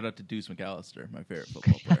 126. Shout out to Deuce McAllister, my favorite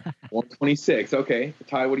football player. 126. Okay,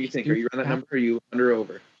 Ty, what do you think? Are you around that number? Or are you under or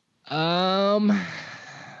over?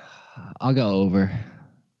 I'll go over.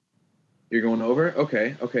 You're going over?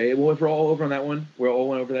 Okay. Well, if we're all over on that one, we're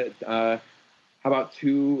all over that. How about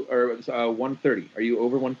 130? Are you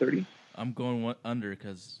over 130? I'm going under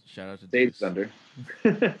because shout out to Sage's Deuce. under.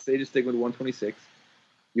 Sage is sticking with 126.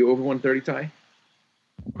 You over 130, Ty?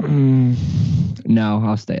 No,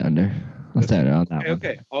 I'll stay under. I'll stay under on that one.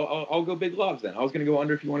 Okay. I'll go big lobs then. I was going to go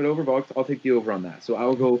under if you wanted over, but I'll take the over on that. So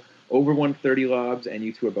I'll go over 130 lobs, and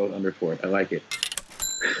you two are both under for it. I like it.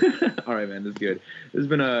 All right, man. This is good. This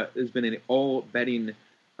has been an all betting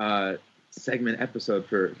segment episode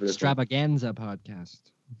for this Extravaganza podcast.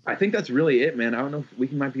 I think that's really it, man. I don't know if we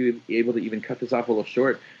might be able to even cut this off a little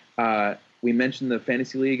short. We mentioned the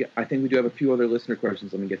fantasy league. I think we do have a few other listener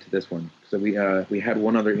questions. Let me get to this one. So we had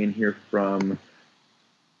one other in here from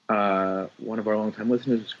One of our longtime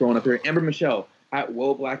listeners is scrolling up here. Amber Michelle at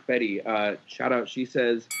Whoa Black Betty. Shout out. She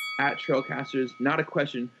says, at Trailcasters, not a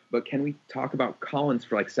question, but can we talk about Collins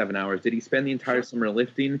for like 7 hours? Did he spend the entire summer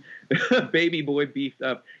lifting? Baby boy beefed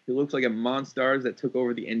up. He looks like a Monstars that took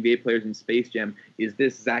over the NBA players in Space Jam. Is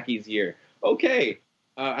this Zachy's year? Okay.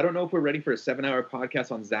 I don't know if we're ready for a 7-hour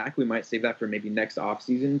podcast on Zach. We might save that for maybe next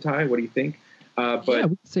offseason, Ty. What do you think? But yeah,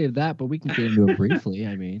 we can save that, but we can get into it briefly.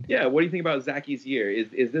 I mean, yeah. What do you think about Zachy's year?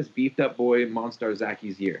 Is this beefed up boy Monster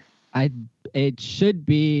Zachy's year? It should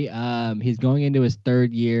be. He's going into his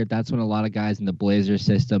 3rd year. That's when a lot of guys in the Blazers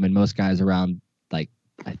system and most guys around, like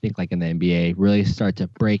I think, like in the NBA, really start to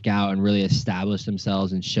break out and really establish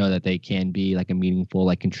themselves and show that they can be like a meaningful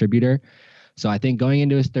like contributor. So I think going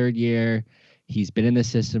into his 3rd year, he's been in the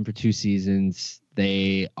system for 2 seasons.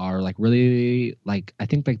 They are like really like I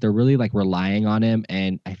think like they're really like relying on him,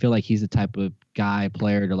 and I feel like he's the type of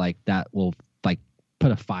player to like that will like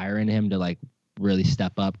put a fire in him to like really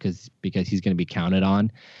step up because he's going to be counted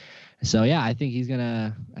on. So yeah, I think he's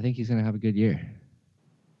gonna have a good year.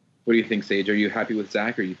 What do you think, Sage? Are you happy with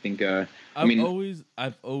Zach, or you think? I've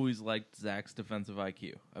always liked Zach's defensive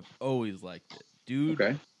IQ. I've always liked it, dude.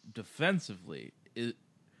 Okay. Defensively, it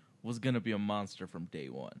was gonna be a monster from day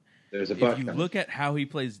one. There's a if you look at how he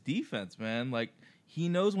plays defense, man, like he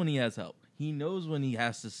knows when he has help. He knows when he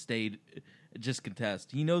has to stay, just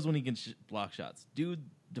contest. He knows when he can block shots. Dude,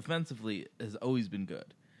 defensively has always been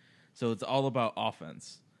good. So it's all about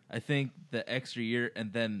offense. I think the extra year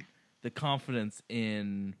and then the confidence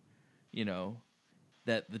in,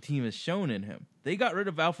 that the team has shown in him. They got rid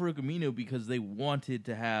of Al-Farouq Aminu because they wanted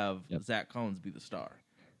to have Zach Collins be the star.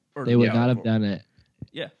 Or they would not have done it.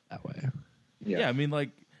 Yeah, that way. Yeah, I mean,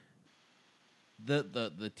 like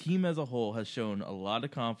the team as a whole has shown a lot of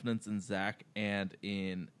confidence in Zach and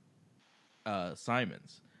in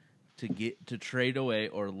Simons to trade away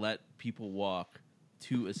or let people walk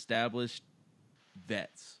to established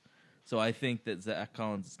vets. So I think that Zach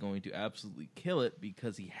Collins is going to absolutely kill it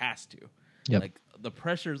because he has to. Yep. Like the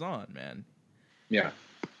pressure's on, man. Yeah.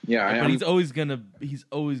 But he's always gonna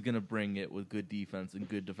bring it with good defense and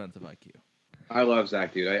good defensive IQ. I love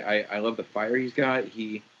Zach, dude. I love the fire he's got.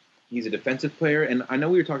 He's a defensive player, and I know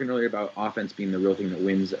we were talking earlier about offense being the real thing that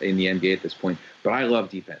wins in the NBA at this point, but I love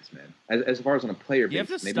defense, man. As far as on a player basis. You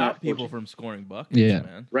have to stop people from scoring buckets,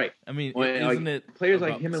 man. Right. I mean, isn't it players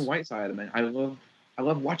like him and Whiteside, man, I love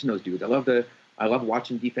watching those dudes. I love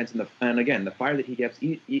watching defense, and again, the fire that he gets,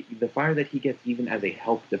 even as a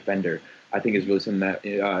help defender, I think is really something that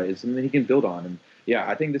is something that he can build on. And yeah,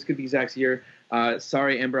 I think this could be Zach's year.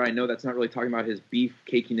 Sorry, Amber, I know that's not really talking about his beef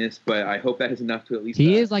cakiness, but I hope that is enough to at least.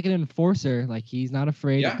 He is like an enforcer. Like he's not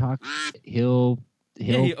afraid to talk. He'll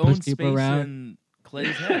he push people around. In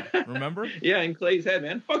Clay's head, remember? Yeah, in Clay's head,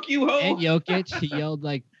 man. Fuck you, ho. And Jokic, he yelled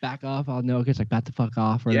like back off on Jokic, like back the fuck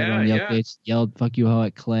off or whatever on Jokic. Yelled fuck you, ho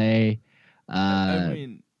at Clay. I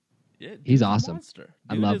mean, he's awesome.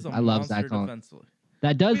 I love Zach Collins.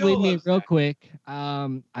 That does lead me real quick.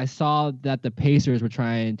 I saw that the Pacers were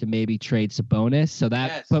trying to maybe trade Sabonis, so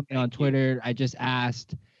that put me on Twitter. I just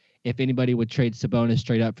asked if anybody would trade Sabonis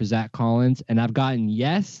straight up for Zach Collins, and I've gotten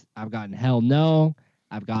yes, I've gotten hell no,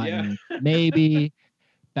 I've gotten maybe,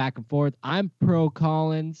 back and forth. I'm pro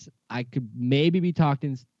Collins. I could maybe be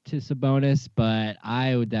talking to Sabonis, but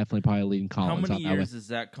I would definitely probably lean Collins. How many years is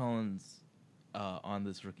Zach Collins on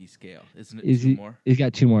this rookie scale? Isn't it two more? He's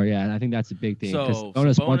got 2 more, yeah. And I think that's a big thing. So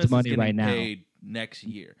Sabonis wants money right now. Paid next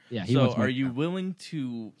year. Yeah. So are you willing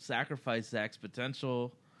to sacrifice Zach's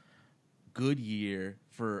potential good year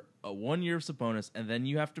for a 1 year of Sabonis, and then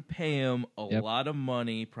you have to pay him a lot of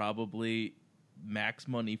money, probably max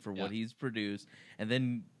money for what he's produced, and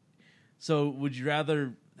then so would you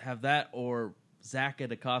rather have that or Zach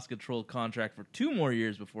at a cost-controlled contract for 2 more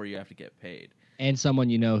years before you have to get paid? And someone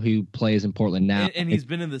who plays in Portland now, and he's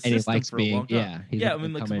been in the system for a long time. I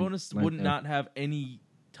mean, like Sabonis would not have any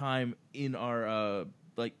time in our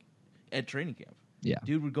at training camp. Yeah,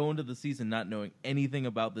 dude would go into the season not knowing anything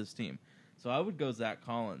about this team. So I would go Zach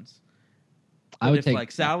Collins. But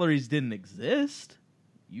if salaries didn't exist,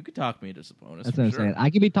 you could talk me into Sabonis. That's what I'm saying. I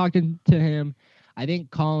could be talking to him. I think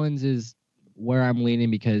Collins is where I'm leaning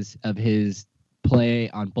because of his play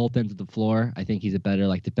on both ends of the floor. I think he's a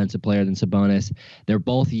better defensive player than Sabonis. They're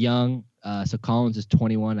both young. So Collins is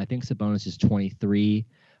 21. I think Sabonis is 23.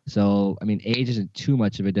 So, I mean, age isn't too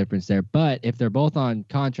much of a difference there. But if they're both on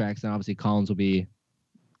contracts, then obviously Collins will be a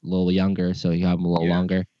little younger. So you have him a little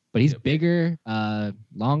longer. But he's bigger,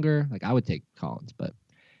 longer. I would take Collins. But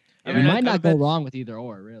you might not go wrong with either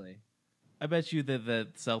or, really. I bet you that the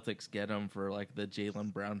Celtics get him for the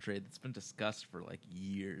Jaylen Brown trade that's been discussed for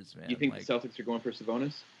years, man. You think the Celtics are going for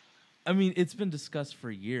Sabonis? I mean, it's been discussed for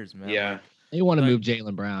years, man. Yeah. Like, They want to move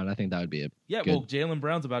Jaylen Brown. I think that would be good. Well, Jaylen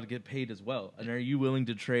Brown's about to get paid as well. And are you willing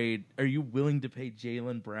to pay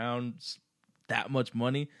Jaylen Brown that much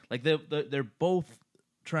money? Like they're both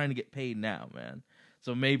trying to get paid now, man.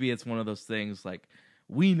 So maybe it's one of those things like,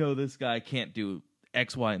 we know this guy can't do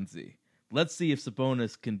X, Y, and Z. Let's see if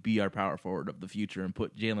Sabonis can be our power forward of the future and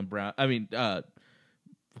put Jaylen Brown. I mean,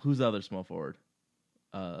 who's the other small forward?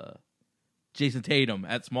 Jason Tatum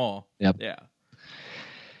at small. Yep. Yeah.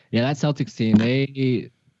 Yeah, that Celtics team,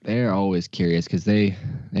 they're always curious because they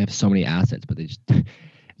have so many assets, but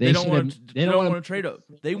they don't want to trade up.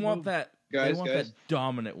 They want that. Guys, that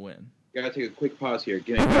dominant win. Gotta take a quick pause here.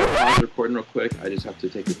 Pause recording real quick. I just have to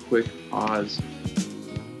take a quick pause.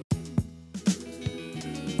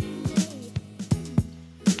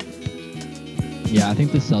 Yeah, I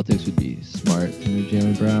think the Celtics would be smart to move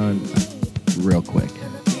Jaylen Brown real quick.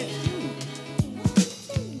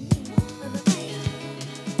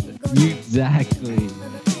 Exactly.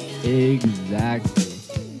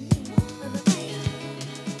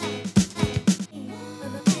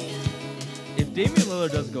 If Damian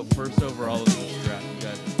Lillard doesn't go first overall in this draft, you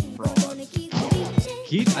guys are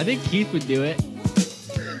frauds. I think Keith would do it.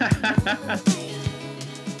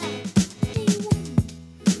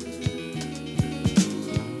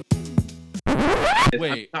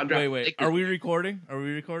 Wait. Are we recording?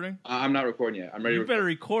 I'm not recording yet. I'm ready. You better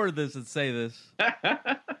record this and say this.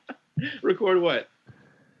 Record what?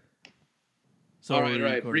 So all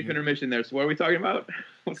right. Brief intermission there. So what are we talking about?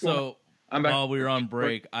 While we were on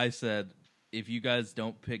break, I said if you guys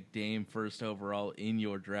don't pick Dame first overall in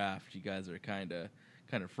your draft, you guys are kind of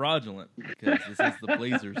fraudulent because this is the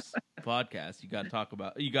Blazers podcast.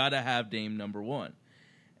 You got to have Dame number one.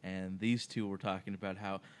 And these two were talking about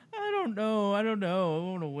how I don't know, I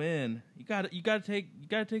want to win. You got to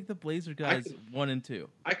take the Blazer guys 1 and 2.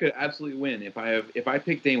 I could absolutely win if I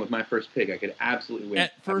pick Dame with my first pick. I could absolutely win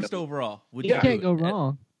at first overall. You can't go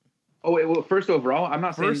wrong. Oh wait, well, first overall. I'm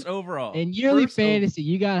not first saying overall. In yearly fantasy,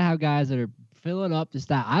 you gotta have guys that are filling up the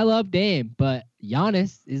stat. I love Dame, but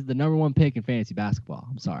Giannis is the number 1 pick in fantasy basketball.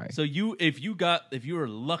 I'm sorry. So if you were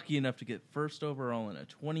lucky enough to get first overall in a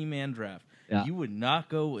 20-man draft, you would not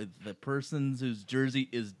go with the person whose jersey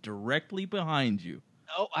is directly behind you.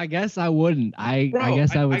 No, I guess I wouldn't. I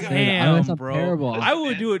guess I would say that. I'm bro. terrible. I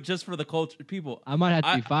would do it just for the culture. People, I might have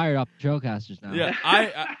to be fired off the Trailcasters now. Yeah,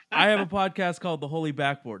 I have a podcast called The Holy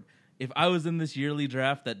Backboard. If I was in this yearly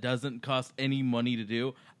draft that doesn't cost any money to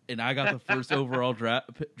do, and I got the first overall draft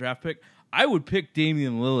pick, I would pick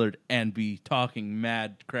Damian Lillard and be talking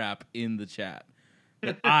mad crap in the chat.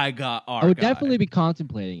 That I got our I would guy. definitely be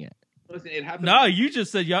contemplating it. Listen, it happened. No, you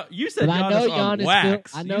just said Giannis on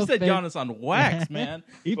wax. You said Giannis on wax, man.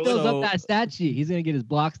 He fills up that stat sheet. He's gonna get his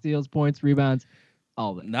block, steals, points, rebounds,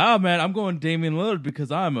 all of it. Nah, man, I'm going Damian Lillard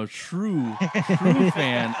because I'm a true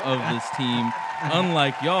fan of this team.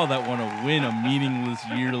 Unlike y'all that want to win a meaningless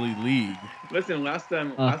yearly league. Listen, last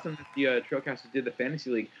time that the Trailcasters did the fantasy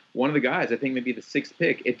league, one of the guys, I think maybe the 6th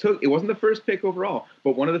pick, it wasn't the first pick overall,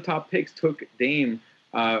 but one of the top picks took Dame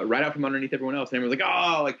right out from underneath everyone else, and everyone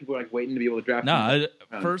was like, people were like waiting to be able to draft him.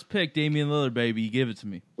 First pick, Damian Lillard, baby, give it to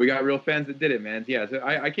me. We got real fans that did it, man. Yeah, so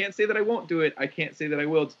I can't say that I won't do it. I can't say that I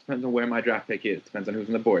will. It depends on where my draft pick is. It depends on who's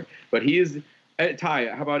on the board. But he is, Ty,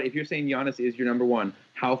 how about if you're saying Giannis is your number 1,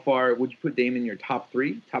 how far would you put Dame in your top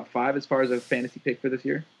 3, top 5 as far as a fantasy pick for this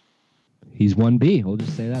year? He's 1B. We'll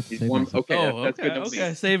just say that. He's 1. Okay, that's good.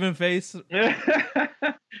 Okay, saving face. I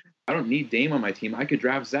don't need Dame on my team. I could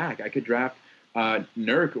draft Zach. I could draft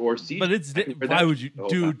Nurk or CJ. But why would you,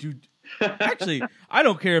 dude? Actually, I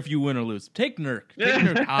don't care if you win or lose. Take Nurk. Take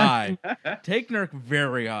Nurk high. Take Nurk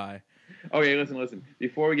very high. Okay, listen.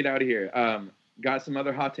 Before we get out of here, got some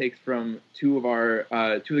other hot takes from two of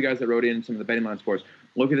the guys that wrote in some of the betting line sports.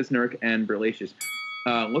 Look at this Nurk and Berlacious.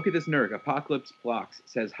 Look at this Nurk. Apocalypse Blocks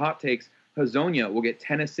says hot takes. Hazonia will get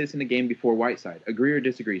 10 assists in a game before Whiteside. Agree or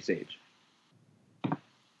disagree, Sage? I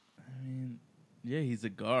mean, yeah, he's a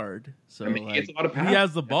guard, so he gets a lot of passes. He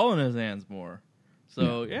has the ball in his hands more.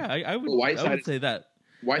 So I would say that.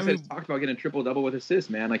 Whiteside's talked about getting a triple-double with assists,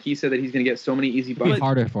 man. Like, he said that he's going to get so many easy buckets. It's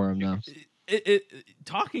harder for him, though.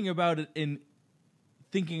 Talking about it and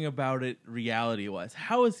thinking about it reality-wise,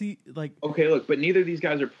 how is he, like... Okay, look, but neither of these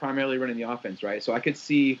guys are primarily running the offense, right? So I could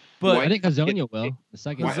see... But I think Hazonia will.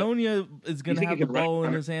 Hazonia is going to have the ball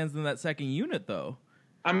in his hands in that second unit, though.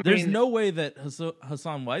 There's no way that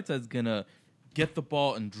Hassan Whiteside's going to get the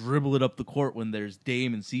ball and dribble it up the court when there's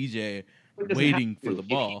Dame and CJ waiting for the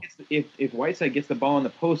ball. If Whiteside gets the ball in the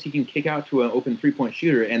post, he can kick out to an open three-point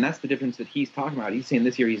shooter, and that's the difference that he's talking about. He's saying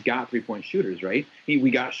this year he's got three-point shooters, right?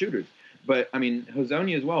 We got shooters. But, I mean,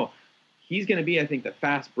 Hazonia as well. he's going to be, I think, the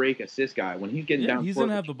fast break assist guy when he's getting down. He's going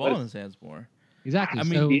to have the ball in his hands more. Exactly.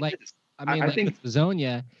 I think with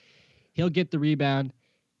Zonia, he'll get the rebound,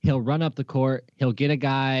 he'll run up the court, he'll get a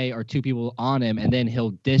guy or two people on him, and then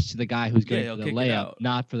he'll dish to the guy who's going for the layup,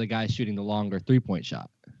 not for the guy shooting the longer 3-point shot.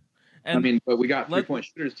 And but we got 3-point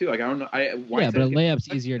shooters too. Like I don't know. But a layup's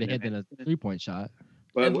easier to hit than a 3-point shot.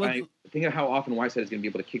 But I think of how often Whiteside is going to be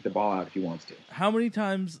able to kick the ball out if he wants to. How many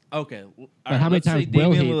times? Okay, how many times will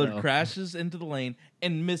Damian he, Lillard though? crashes into the lane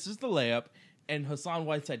and misses the layup, and Hassan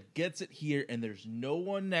Whiteside gets it here, and there's no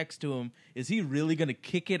one next to him. Is he really going to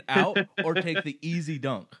kick it out or take the easy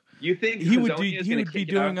dunk? You think he would be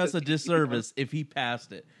doing us a disservice if he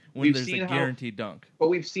passed it when there's a guaranteed dunk? But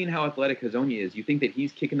we've seen how athletic Hazonia is. You think that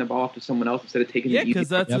he's kicking the ball off to someone else instead of taking the easy? Yeah, because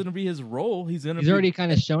that's going to be his role. He's already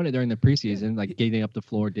kind of shown it during the preseason, like getting up the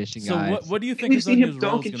floor, dishing guys. So what do you think? We've seen him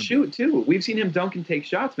dunk and shoot too. We've seen him dunk and take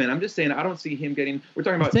shots, man. I'm just saying, I don't see him getting. We're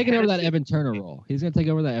talking about taking over that Evan Turner role. He's going to take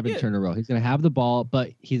over that Evan Turner role. He's going to have the ball,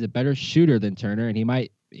 but he's a better shooter than Turner, and he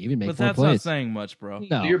might even make more plays. But that's not saying much, bro.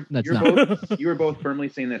 No, that's not. You were both firmly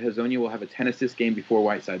saying that Hazonia will have a 10 assist game before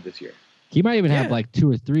Whiteside this year. He might even have like 2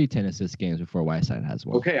 or 3 10 assist games before Whiteside has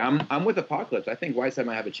one. Okay, I'm with Apocalypse. I think Whiteside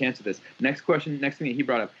might have a chance at this. Next thing that he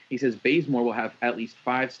brought up, he says Bazemore will have at least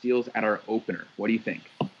 5 steals at our opener. What do you think?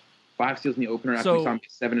 5 steals in the opener after we saw him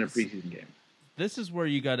get 7 in a preseason game. This is where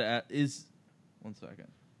you got to add one second.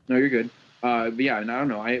 No, you're good. But yeah, and I don't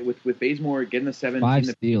know. With Bazemore getting the 7, 5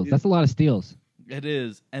 steals. That's a lot of steals. It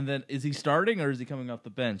is. And then is he starting or is he coming off the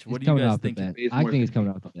bench? What He's do you guys think? think? I think he's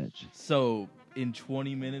coming off the bench. So in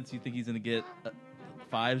 20 minutes, you think he's going to get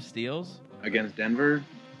 5 steals against Denver?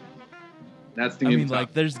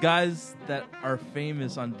 There's guys that are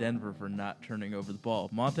famous on Denver for not turning over the ball.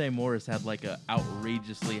 Monte Morris had like a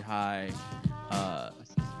outrageously high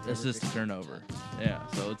assist to turnover. Yeah,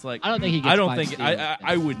 so it's like I don't think he gets.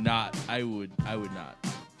 I would not. I would not.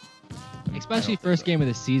 Especially first game of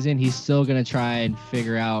the season, he's still gonna try and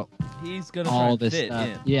figure out. He's gonna all try this fit stuff.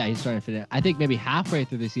 In. Yeah, he's trying to fit in. I think maybe halfway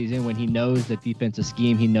through the season, when he knows the defensive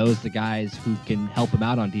scheme, he knows the guys who can help him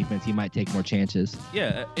out on defense. He might take more chances.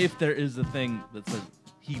 Yeah, if there is a thing that says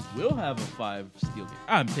he will have a 5 steal game,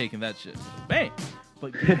 I'm taking that shit to the bank.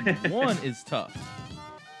 But game 1 is tough.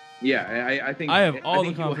 Yeah, I think I have all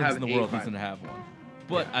the confidence in the world 5. he's gonna have one,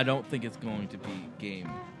 but I don't think it's going to be game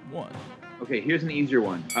 1. Okay, here's an easier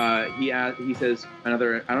one. He says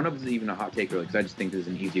another. I don't know if this is even a hot take really, because I just think this is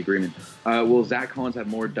an easy agreement. Will Zach Collins have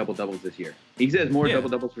more double doubles this year? He says more double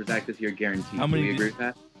doubles for Zach this year, guaranteed. Do you agree with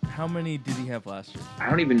that? How many did he have last year? I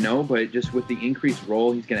don't even know, but just with the increased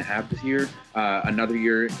role he's going to have this year, another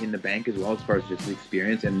year in the bank as well as far as just the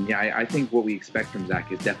experience. And yeah, I think what we expect from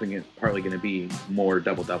Zach is definitely partly going to be more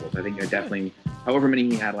double doubles. I think definitely, however many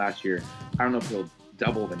he had last year, I don't know if he'll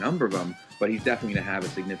double the number of them, but he's definitely going to have a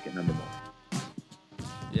significant number more.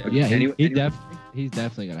 Yeah, he's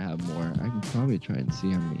definitely gonna have more. I can probably try and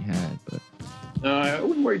see how many he had, but I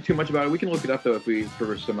wouldn't worry too much about it. We can look it up though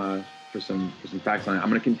for some facts on it. I'm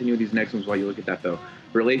gonna continue with these next ones while you look at that though.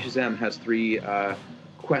 Relations M has 3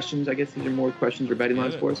 questions. I guess these are more questions or betting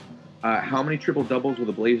lines for us. How many triple doubles will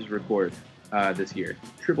the Blazers record this year?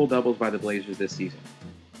 Triple doubles by the Blazers this season.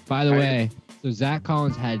 By the way. So Zach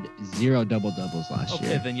Collins had 0 double doubles last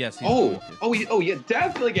year. Okay, then yes. Yeah,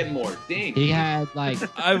 definitely getting more. Dang. He had like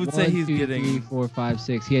I would say he's getting 3, 4, 5,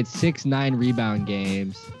 6. He had 6, 9 rebound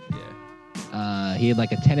games. Yeah. He had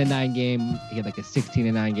like a 10-9 game. He had like a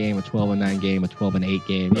 16-9 game, a 12-9 game, a 12-8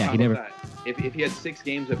 game. Yeah, he never. If he had 6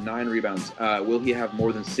 games of 9 rebounds, will he have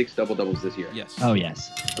more than 6 double doubles this year? Yes. Oh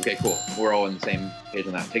yes. Okay, cool. We're all on the same page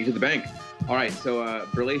on that. Take it to the bank. All right. So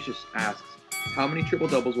Berlacious asks, how many triple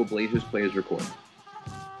doubles will Blazers players record?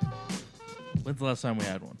 When's the last time we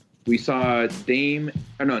had one? We saw Dame.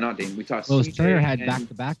 Oh, no, not Dame. We saw CJ. Turner had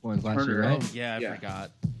back-to-back ones last year, right? Oh, yeah, I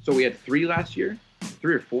forgot. So we had 3 last year?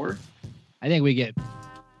 3 or 4? I think we get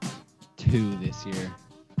 2 this year.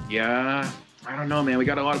 Yeah. I don't know, man. We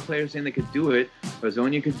got a lot of players saying they could do it.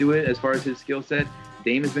 Hazonia could do it as far as his skill set.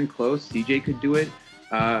 Dame has been close. CJ could do it.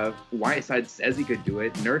 Whiteside says he could do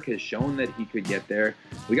it. Nurk has shown that he could get there.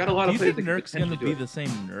 We got a lot of players. Do you think Nurk's going to be the same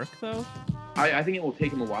Nurk though? I think it will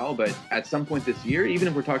take him a while, but at some point this year, even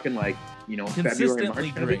if we're talking like February,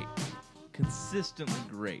 March, consistently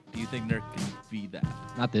great. Do you think Nurk can be that?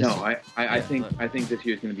 Not this. No, year. I think this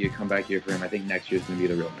year is going to be a comeback year for him. I think next year is going to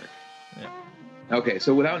be the real Nurk. Yeah. Okay,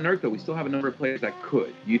 so without Nurk though, we still have a number of players that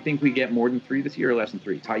could. You think we get more than 3 this year or less than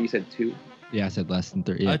 3? Ty, you said 2. Yeah, I said less than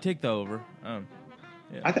 3. Yeah. I take the over. Yeah.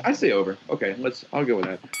 I say over. Okay, I'll go with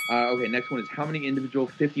that. Okay, next one is how many individual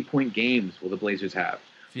 50-point games will the Blazers have?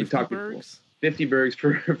 50 Bergs? 50 Bergs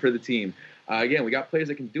for the team. Again, we got players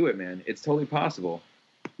that can do it, man. It's totally possible.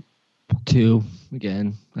 2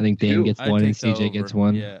 again. I think Dame gets one and CJ gets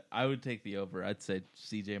one. Yeah, I would take the over. I'd say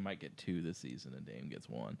CJ might get 2 this season and Dame gets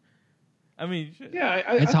 1. I mean,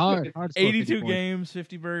 it's hard. 82 games,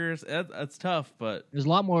 50 burgers. That's tough, but there's a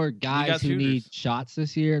lot more guys who need shots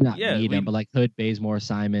this year. Not need them, but like Hood, Bazemore,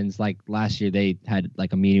 Simons. Like last year, they had like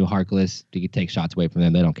Aminu, Harkless. You could take shots away from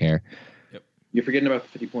them. They don't care. Yep. You're forgetting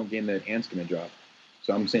about the 50-point game that Ant's going to drop.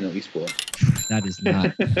 So I'm saying at least 4. That is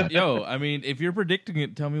not. Yo, I mean, if you're predicting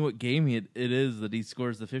it, tell me what game it is that he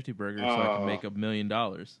scores the 50 burger so I can make $1 million.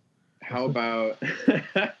 How about,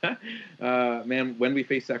 man, when we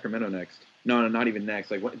face Sacramento next? No, not even next.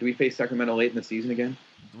 Like, do we face Sacramento late in the season again?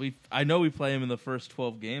 I know we play him in the first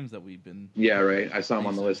 12 games that we've been. Yeah, right. I saw him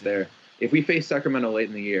on the list there. If we face Sacramento late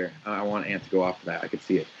in the year, I want Ant to go off of that. I could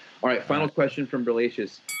see it. All right, final question from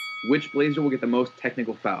Berlacious. Which Blazer will get the most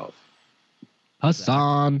technical fouls?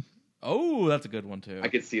 Hassan. Oh, that's a good one, too. I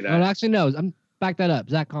could see that. No, actually, no. I'm back that up.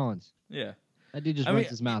 Zach Collins. Yeah. That dude just runs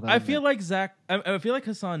his mouth. I feel like I feel like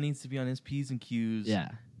Hassan needs to be on his P's and Q's. Yeah.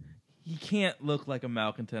 He can't look like a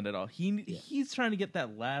malcontent at all. He's trying to get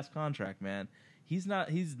that last contract, man. He is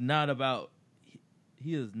not about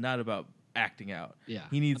acting out. Yeah.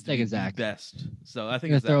 He needs to be the best. So I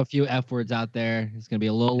think he's gonna throw a few F words out there. It's gonna be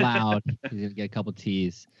a little loud. He's gonna get a couple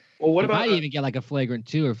T's. Well, what about might even get like a flagrant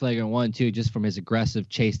 2 or flagrant 1 too, just from his aggressive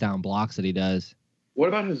chase down blocks that he does. What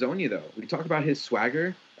about Hazonia though? We talk about his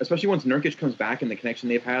swagger, especially once Nurkic comes back and the connection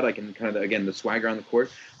they've had, like in kind of the swagger on the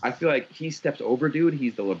court. I feel like he steps over, dude.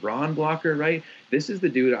 He's the LeBron blocker, right? This is the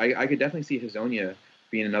dude. I could definitely see Hazonia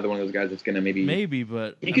being another one of those guys that's gonna maybe,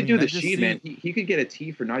 but he could do the sheet, man. He could get a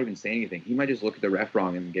T for not even saying anything. He might just look at the ref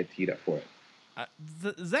wrong and get teed up for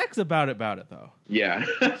it. Zach's about it though. Yeah.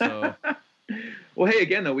 So. Well, hey,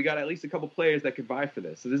 again, though, we got at least a couple players that could vie for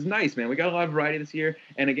this. So this is nice, man. We got a lot of variety this year.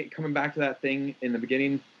 And again, coming back to that thing in the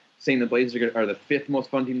beginning, saying the Blazers are the 5th most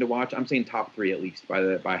fun team to watch, I'm saying top 3 at least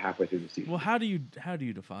by halfway through the season. Well, how do you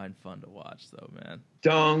define fun to watch, though, man?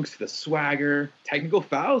 Dunks, the swagger, technical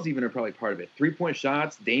fouls even are probably part of it. 3-point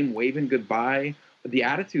shots, Dame waving goodbye. The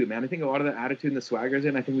attitude, man. I think a lot of the attitude and the swagger is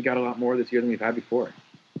in. I think we got a lot more this year than we've had before.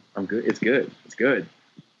 I'm good. It's good. It's good.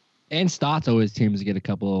 And Stotts always seems to get a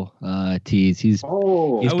couple T's. He's I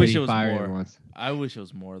wish it was more. Once. I wish it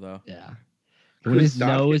was more though. Yeah. When his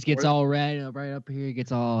nose gets all red, right up here, he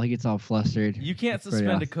gets all flustered. You can't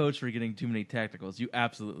suspend a coach for getting too many technicals. You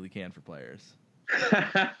absolutely can for players.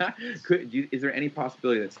 Is there any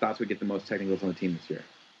possibility that Stotts would get the most technicals on the team this year?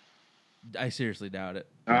 I seriously doubt it.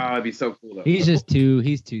 Oh, it'd be so cool though. He's too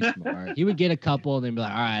smart. He would get a couple and then be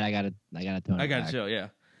like, all right, I gotta tone it back. Chill. Yeah.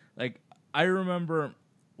 Like I remember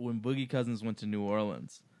when Boogie Cousins went to New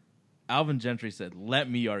Orleans, Alvin Gentry said, "Let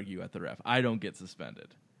me argue at the ref. I don't get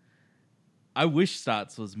suspended." I wish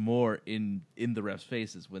Stotts was more in the ref's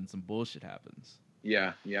faces when some bullshit happens.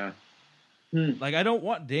 Yeah. Like I don't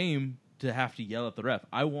want Dame to have to yell at the ref.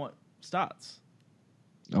 I want Stotts.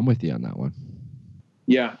 I'm with you on that one.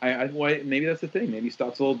 Yeah, maybe that's the thing. Maybe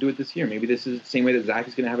Stotts will do it this year. Maybe this is the same way that Zach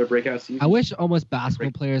is going to have a breakout season. I wish almost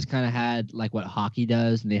basketball players kind of had like what hockey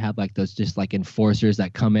does, and they have like those just like enforcers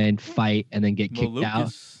that come in, fight, and then get kicked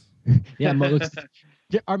out. Yeah,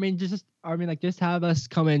 just have us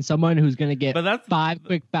come in, someone who's going to get 5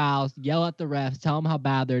 quick fouls, yell at the refs, tell them how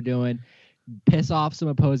bad they're doing, piss off some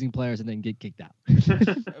opposing players, and then get kicked out.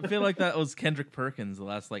 I feel like that was Kendrick Perkins the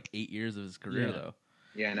last 8 years of his career, though.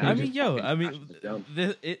 Yeah,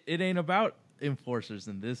 it ain't about enforcers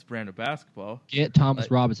in this brand of basketball. Get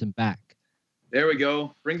Thomas Robinson back. There we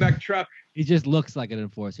go. Bring back Truck. He just looks like an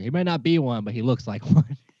enforcer. He might not be one, but he looks like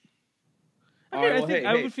one.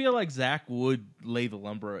 I would feel like Zach would lay the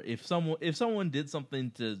lumber if someone did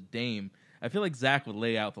something to Dame. I feel like Zach would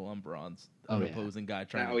lay out the lumber on an opposing guy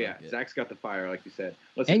trying to get. Zach's got the fire, like you said.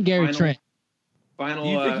 And Gary Trent. Do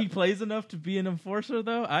you think he plays enough to be an enforcer,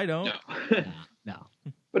 though? I don't. No.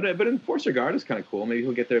 But enforcer guard is kind of cool. Maybe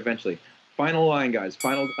he'll get there eventually. Final line, guys.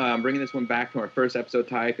 Bringing this one back from our first episode,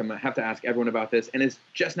 Ty. I'm going to have to ask everyone about this. And it's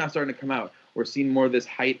just now starting to come out. We're seeing more of this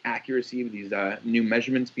height accuracy with these new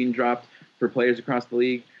measurements being dropped for players across the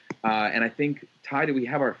league. And I think, Ty, do we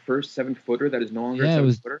have our first 7-footer that is no longer a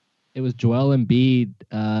 7-footer? It was Joel Embiid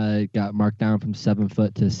got marked down from 7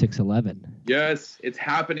 foot to 6'11". Yes, it's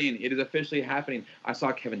happening. It is officially happening. I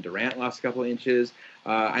saw Kevin Durant lost a couple of inches.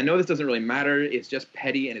 I know this doesn't really matter. It's just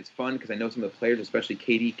petty and it's fun because I know some of the players, especially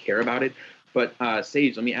KD, care about it. But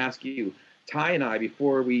Sage, let me ask you. Ty and I,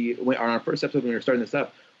 before we went on our first episode when we were starting this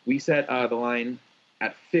up, we set the line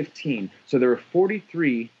at 15. So there were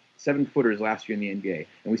 43 7-footers last year in the NBA,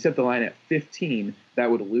 and we set the line at 15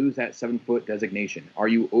 that would lose that 7-foot designation. Are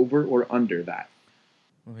you over or under that?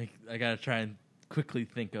 I gotta try and quickly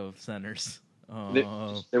think of centers.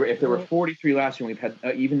 If there were 43 last year, we've had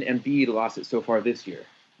even Embiid lost it so far this year.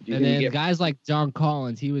 And then guys like John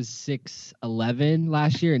Collins, he was 6'11"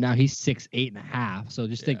 last year, and now he's 6'8.5". So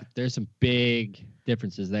just think there's some big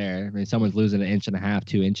differences there. I mean, someone's losing 1.5 inches,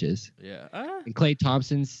 2 inches. Yeah. And Klay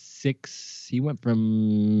Thompson's 6. He went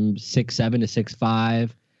from 6'7" to 6'5".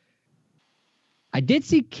 I did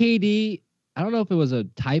see KD. I don't know if it was a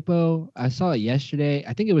typo. I saw it yesterday.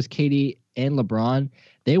 I think it was KD and LeBron.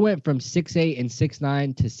 They went from 6'8" and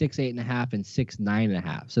 6'9" to 6'8.5" and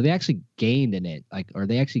 6'9.5". So they actually gained in it,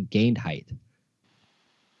 they actually gained height.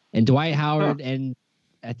 And Dwight Howard and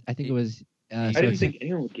I think it was. I didn't think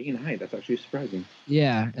anyone would gain height. That's actually surprising.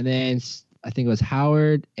 Yeah, and then I think it was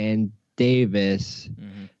Howard and Davis.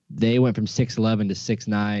 Mm-hmm. They went from 6'11" to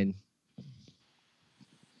 6'9".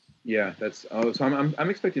 Yeah, that's so I'm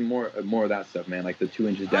expecting more of that stuff, man. Like the 2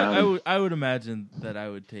 inches down. I would imagine that I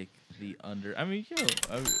would take the under. I mean,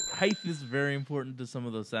 height is very important to some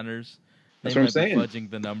of those centers. That's what I'm saying.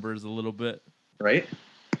 Fudging the numbers a little bit, right?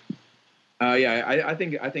 I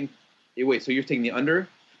think. Wait, so you're taking the under?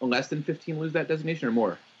 Less than 15 lose that designation or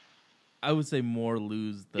more? I would say more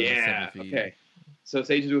lose the 7 feet. Okay. So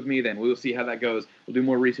Sage is with me then. We will see how that goes. We'll do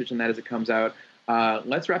more research on that as it comes out.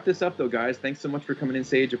 Let's wrap this up, though, guys. Thanks so much for coming in,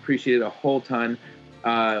 Sage. Appreciate it a whole ton.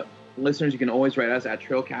 Listeners, you can always write us at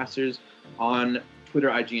Trailcasters on Twitter,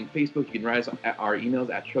 IG, and Facebook. You can write us at our emails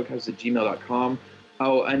at trailcasters@gmail.com.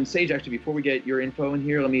 Oh, and Sage, actually, before we get your info in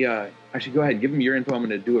here, let me actually go ahead and give them your info. I'm going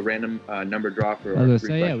to do a random number draw for our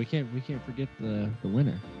three questions. We can't forget the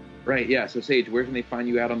winner. Right, yeah. So, Sage, where can they find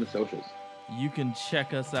you out on the socials? You can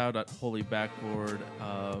check us out at Holy Backboard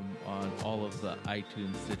on all of the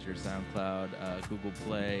iTunes, Stitcher, SoundCloud, Google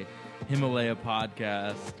Play, Himalaya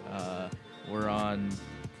Podcast. We're on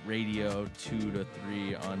Radio 2 to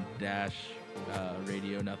 3 on Dash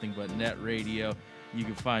Radio, nothing but net radio. You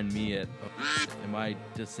can find me at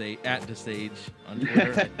Desage on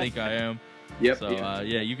Twitter. I think I am. Yep. So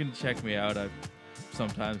you can check me out. I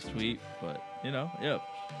sometimes tweet, but yep.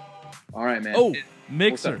 All right, man. Oh,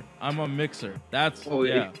 Mixer. I'm on Mixer. That's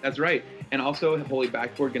right. And also, Holy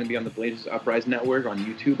Backboard going to be on the Blazers Uprise Network on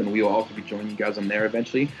YouTube, and we will also be joining you guys on there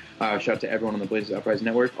eventually. Shout out to everyone on the Blazers Uprise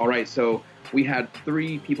Network. All right, so we had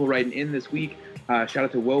 3 people writing in this week. Shout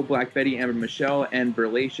out to Woe, Black Betty, Amber Michelle, and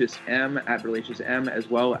Berlacious M at Berlacious M, as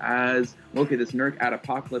well as look at this Nurk at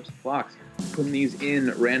Apocalypse Flocks. Putting these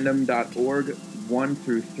in random.org 1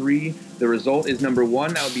 through 3. The result is number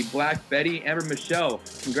 1. That would be Black Betty. Amber Michelle.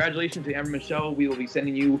 Congratulations to Amber Michelle. We will be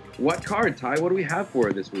sending you what card, Ty? What do we have for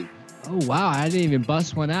her this week? Oh, wow. I didn't even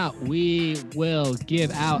bust one out. We will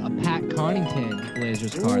give out a Pat Connaughton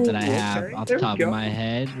Blazers card that I have off the top of my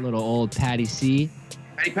head. A little old Patty C.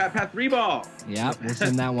 Pat 3-ball. Yep, we'll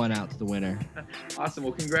send that one out to the winner. Awesome.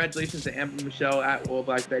 Well, congratulations to Amber Michelle at Oil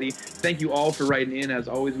Black Betty. Thank you all for writing in. As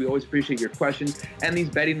always, we always appreciate your questions and these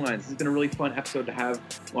betting lines. This has been a really fun episode to have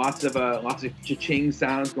lots of cha-ching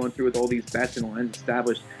sounds going through with all these bets and lines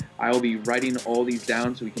established. I will be writing all these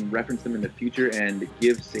down so we can reference them in the future and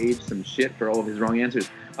give Sage some shit for all of his wrong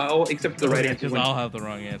answers. Except for the right answer. Because I'll have the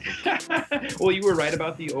wrong answer. Well, you were right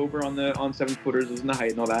about the over on 7-footers and the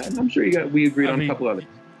height and all that, and I'm sure we agreed on a couple others.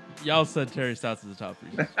 Y'all said Terry Stotts is the top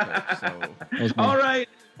 3. So. All right.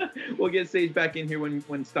 We'll get Sage back in here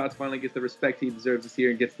when Stotts finally gets the respect he deserves this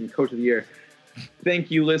year and gets the Coach of the Year.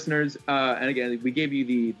 Thank you, listeners. And again, we gave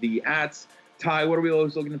you the ats. Ty, what are we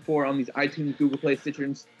always looking for on these iTunes, Google Play, Stitcher,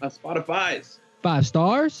 and Spotify's? 5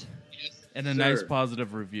 stars? Yes, and a nice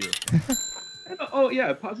positive review. Oh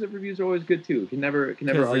yeah, positive reviews are always good too. Can never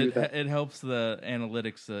argue with that. It helps the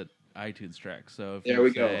analytics that iTunes tracks. So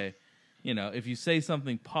if you say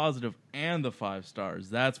something positive and the 5 stars,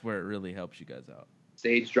 that's where it really helps you guys out.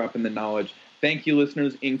 Sage dropping the knowledge. Thank you,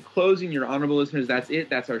 listeners. In closing, your honorable listeners, that's it.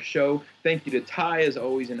 That's our show. Thank you to Ty, as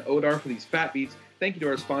always, and Odar for these fat beats. Thank you to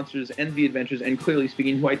our sponsors, NV Adventures and Clearly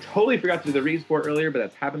Speaking, who I totally forgot to do the reads for earlier, but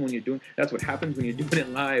that's what happens when you're doing it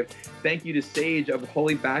live. Thank you to Sage of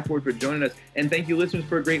Holy Backboard for joining us, and thank you, listeners,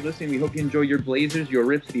 for a great listening. We hope you enjoy your Blazers, your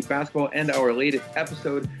Rip City basketball, and our latest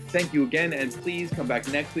episode. Thank you again, and please come back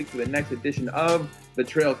next week for the next edition of the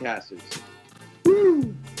Trailcasters.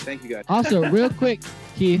 Woo! Thank you, guys. Also, real quick,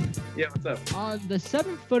 Keith. Yeah, what's up? On the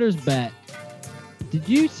 7-footers bet, did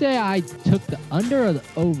you say I took the under or the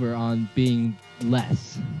over on being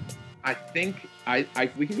less? I think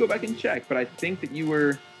we can go back and check, but I think that you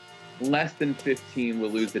were less than 15 will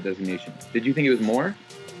lose the designation. Did you think it was more?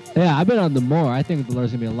 Yeah, I've been on the more. I think there's going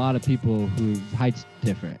to be a lot of people whose height's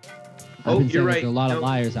different. You're right. There's a lot of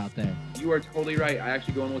liars out there. You are totally right. I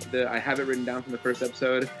actually go and look at I have it written down from the first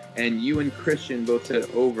episode, and you and Christian both said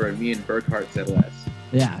over, and me and Burkhart said less.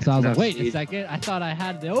 Yeah, so I was like, wait a second. I thought I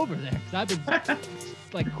had the over there because I've been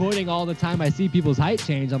like quoting all the time. I see people's height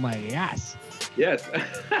change. I'm like, yes. Yes.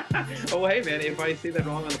 Oh, hey, man, if I say that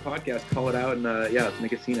wrong on the podcast, call it out and, let's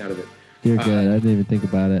make a scene out of it. You're good. I didn't even think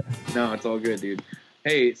about it. No, it's all good, dude.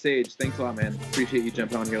 Hey, Sage, thanks a lot, man. Appreciate you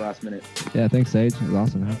jumping on here last minute. Yeah, thanks, Sage. It was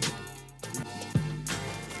awesome, huh?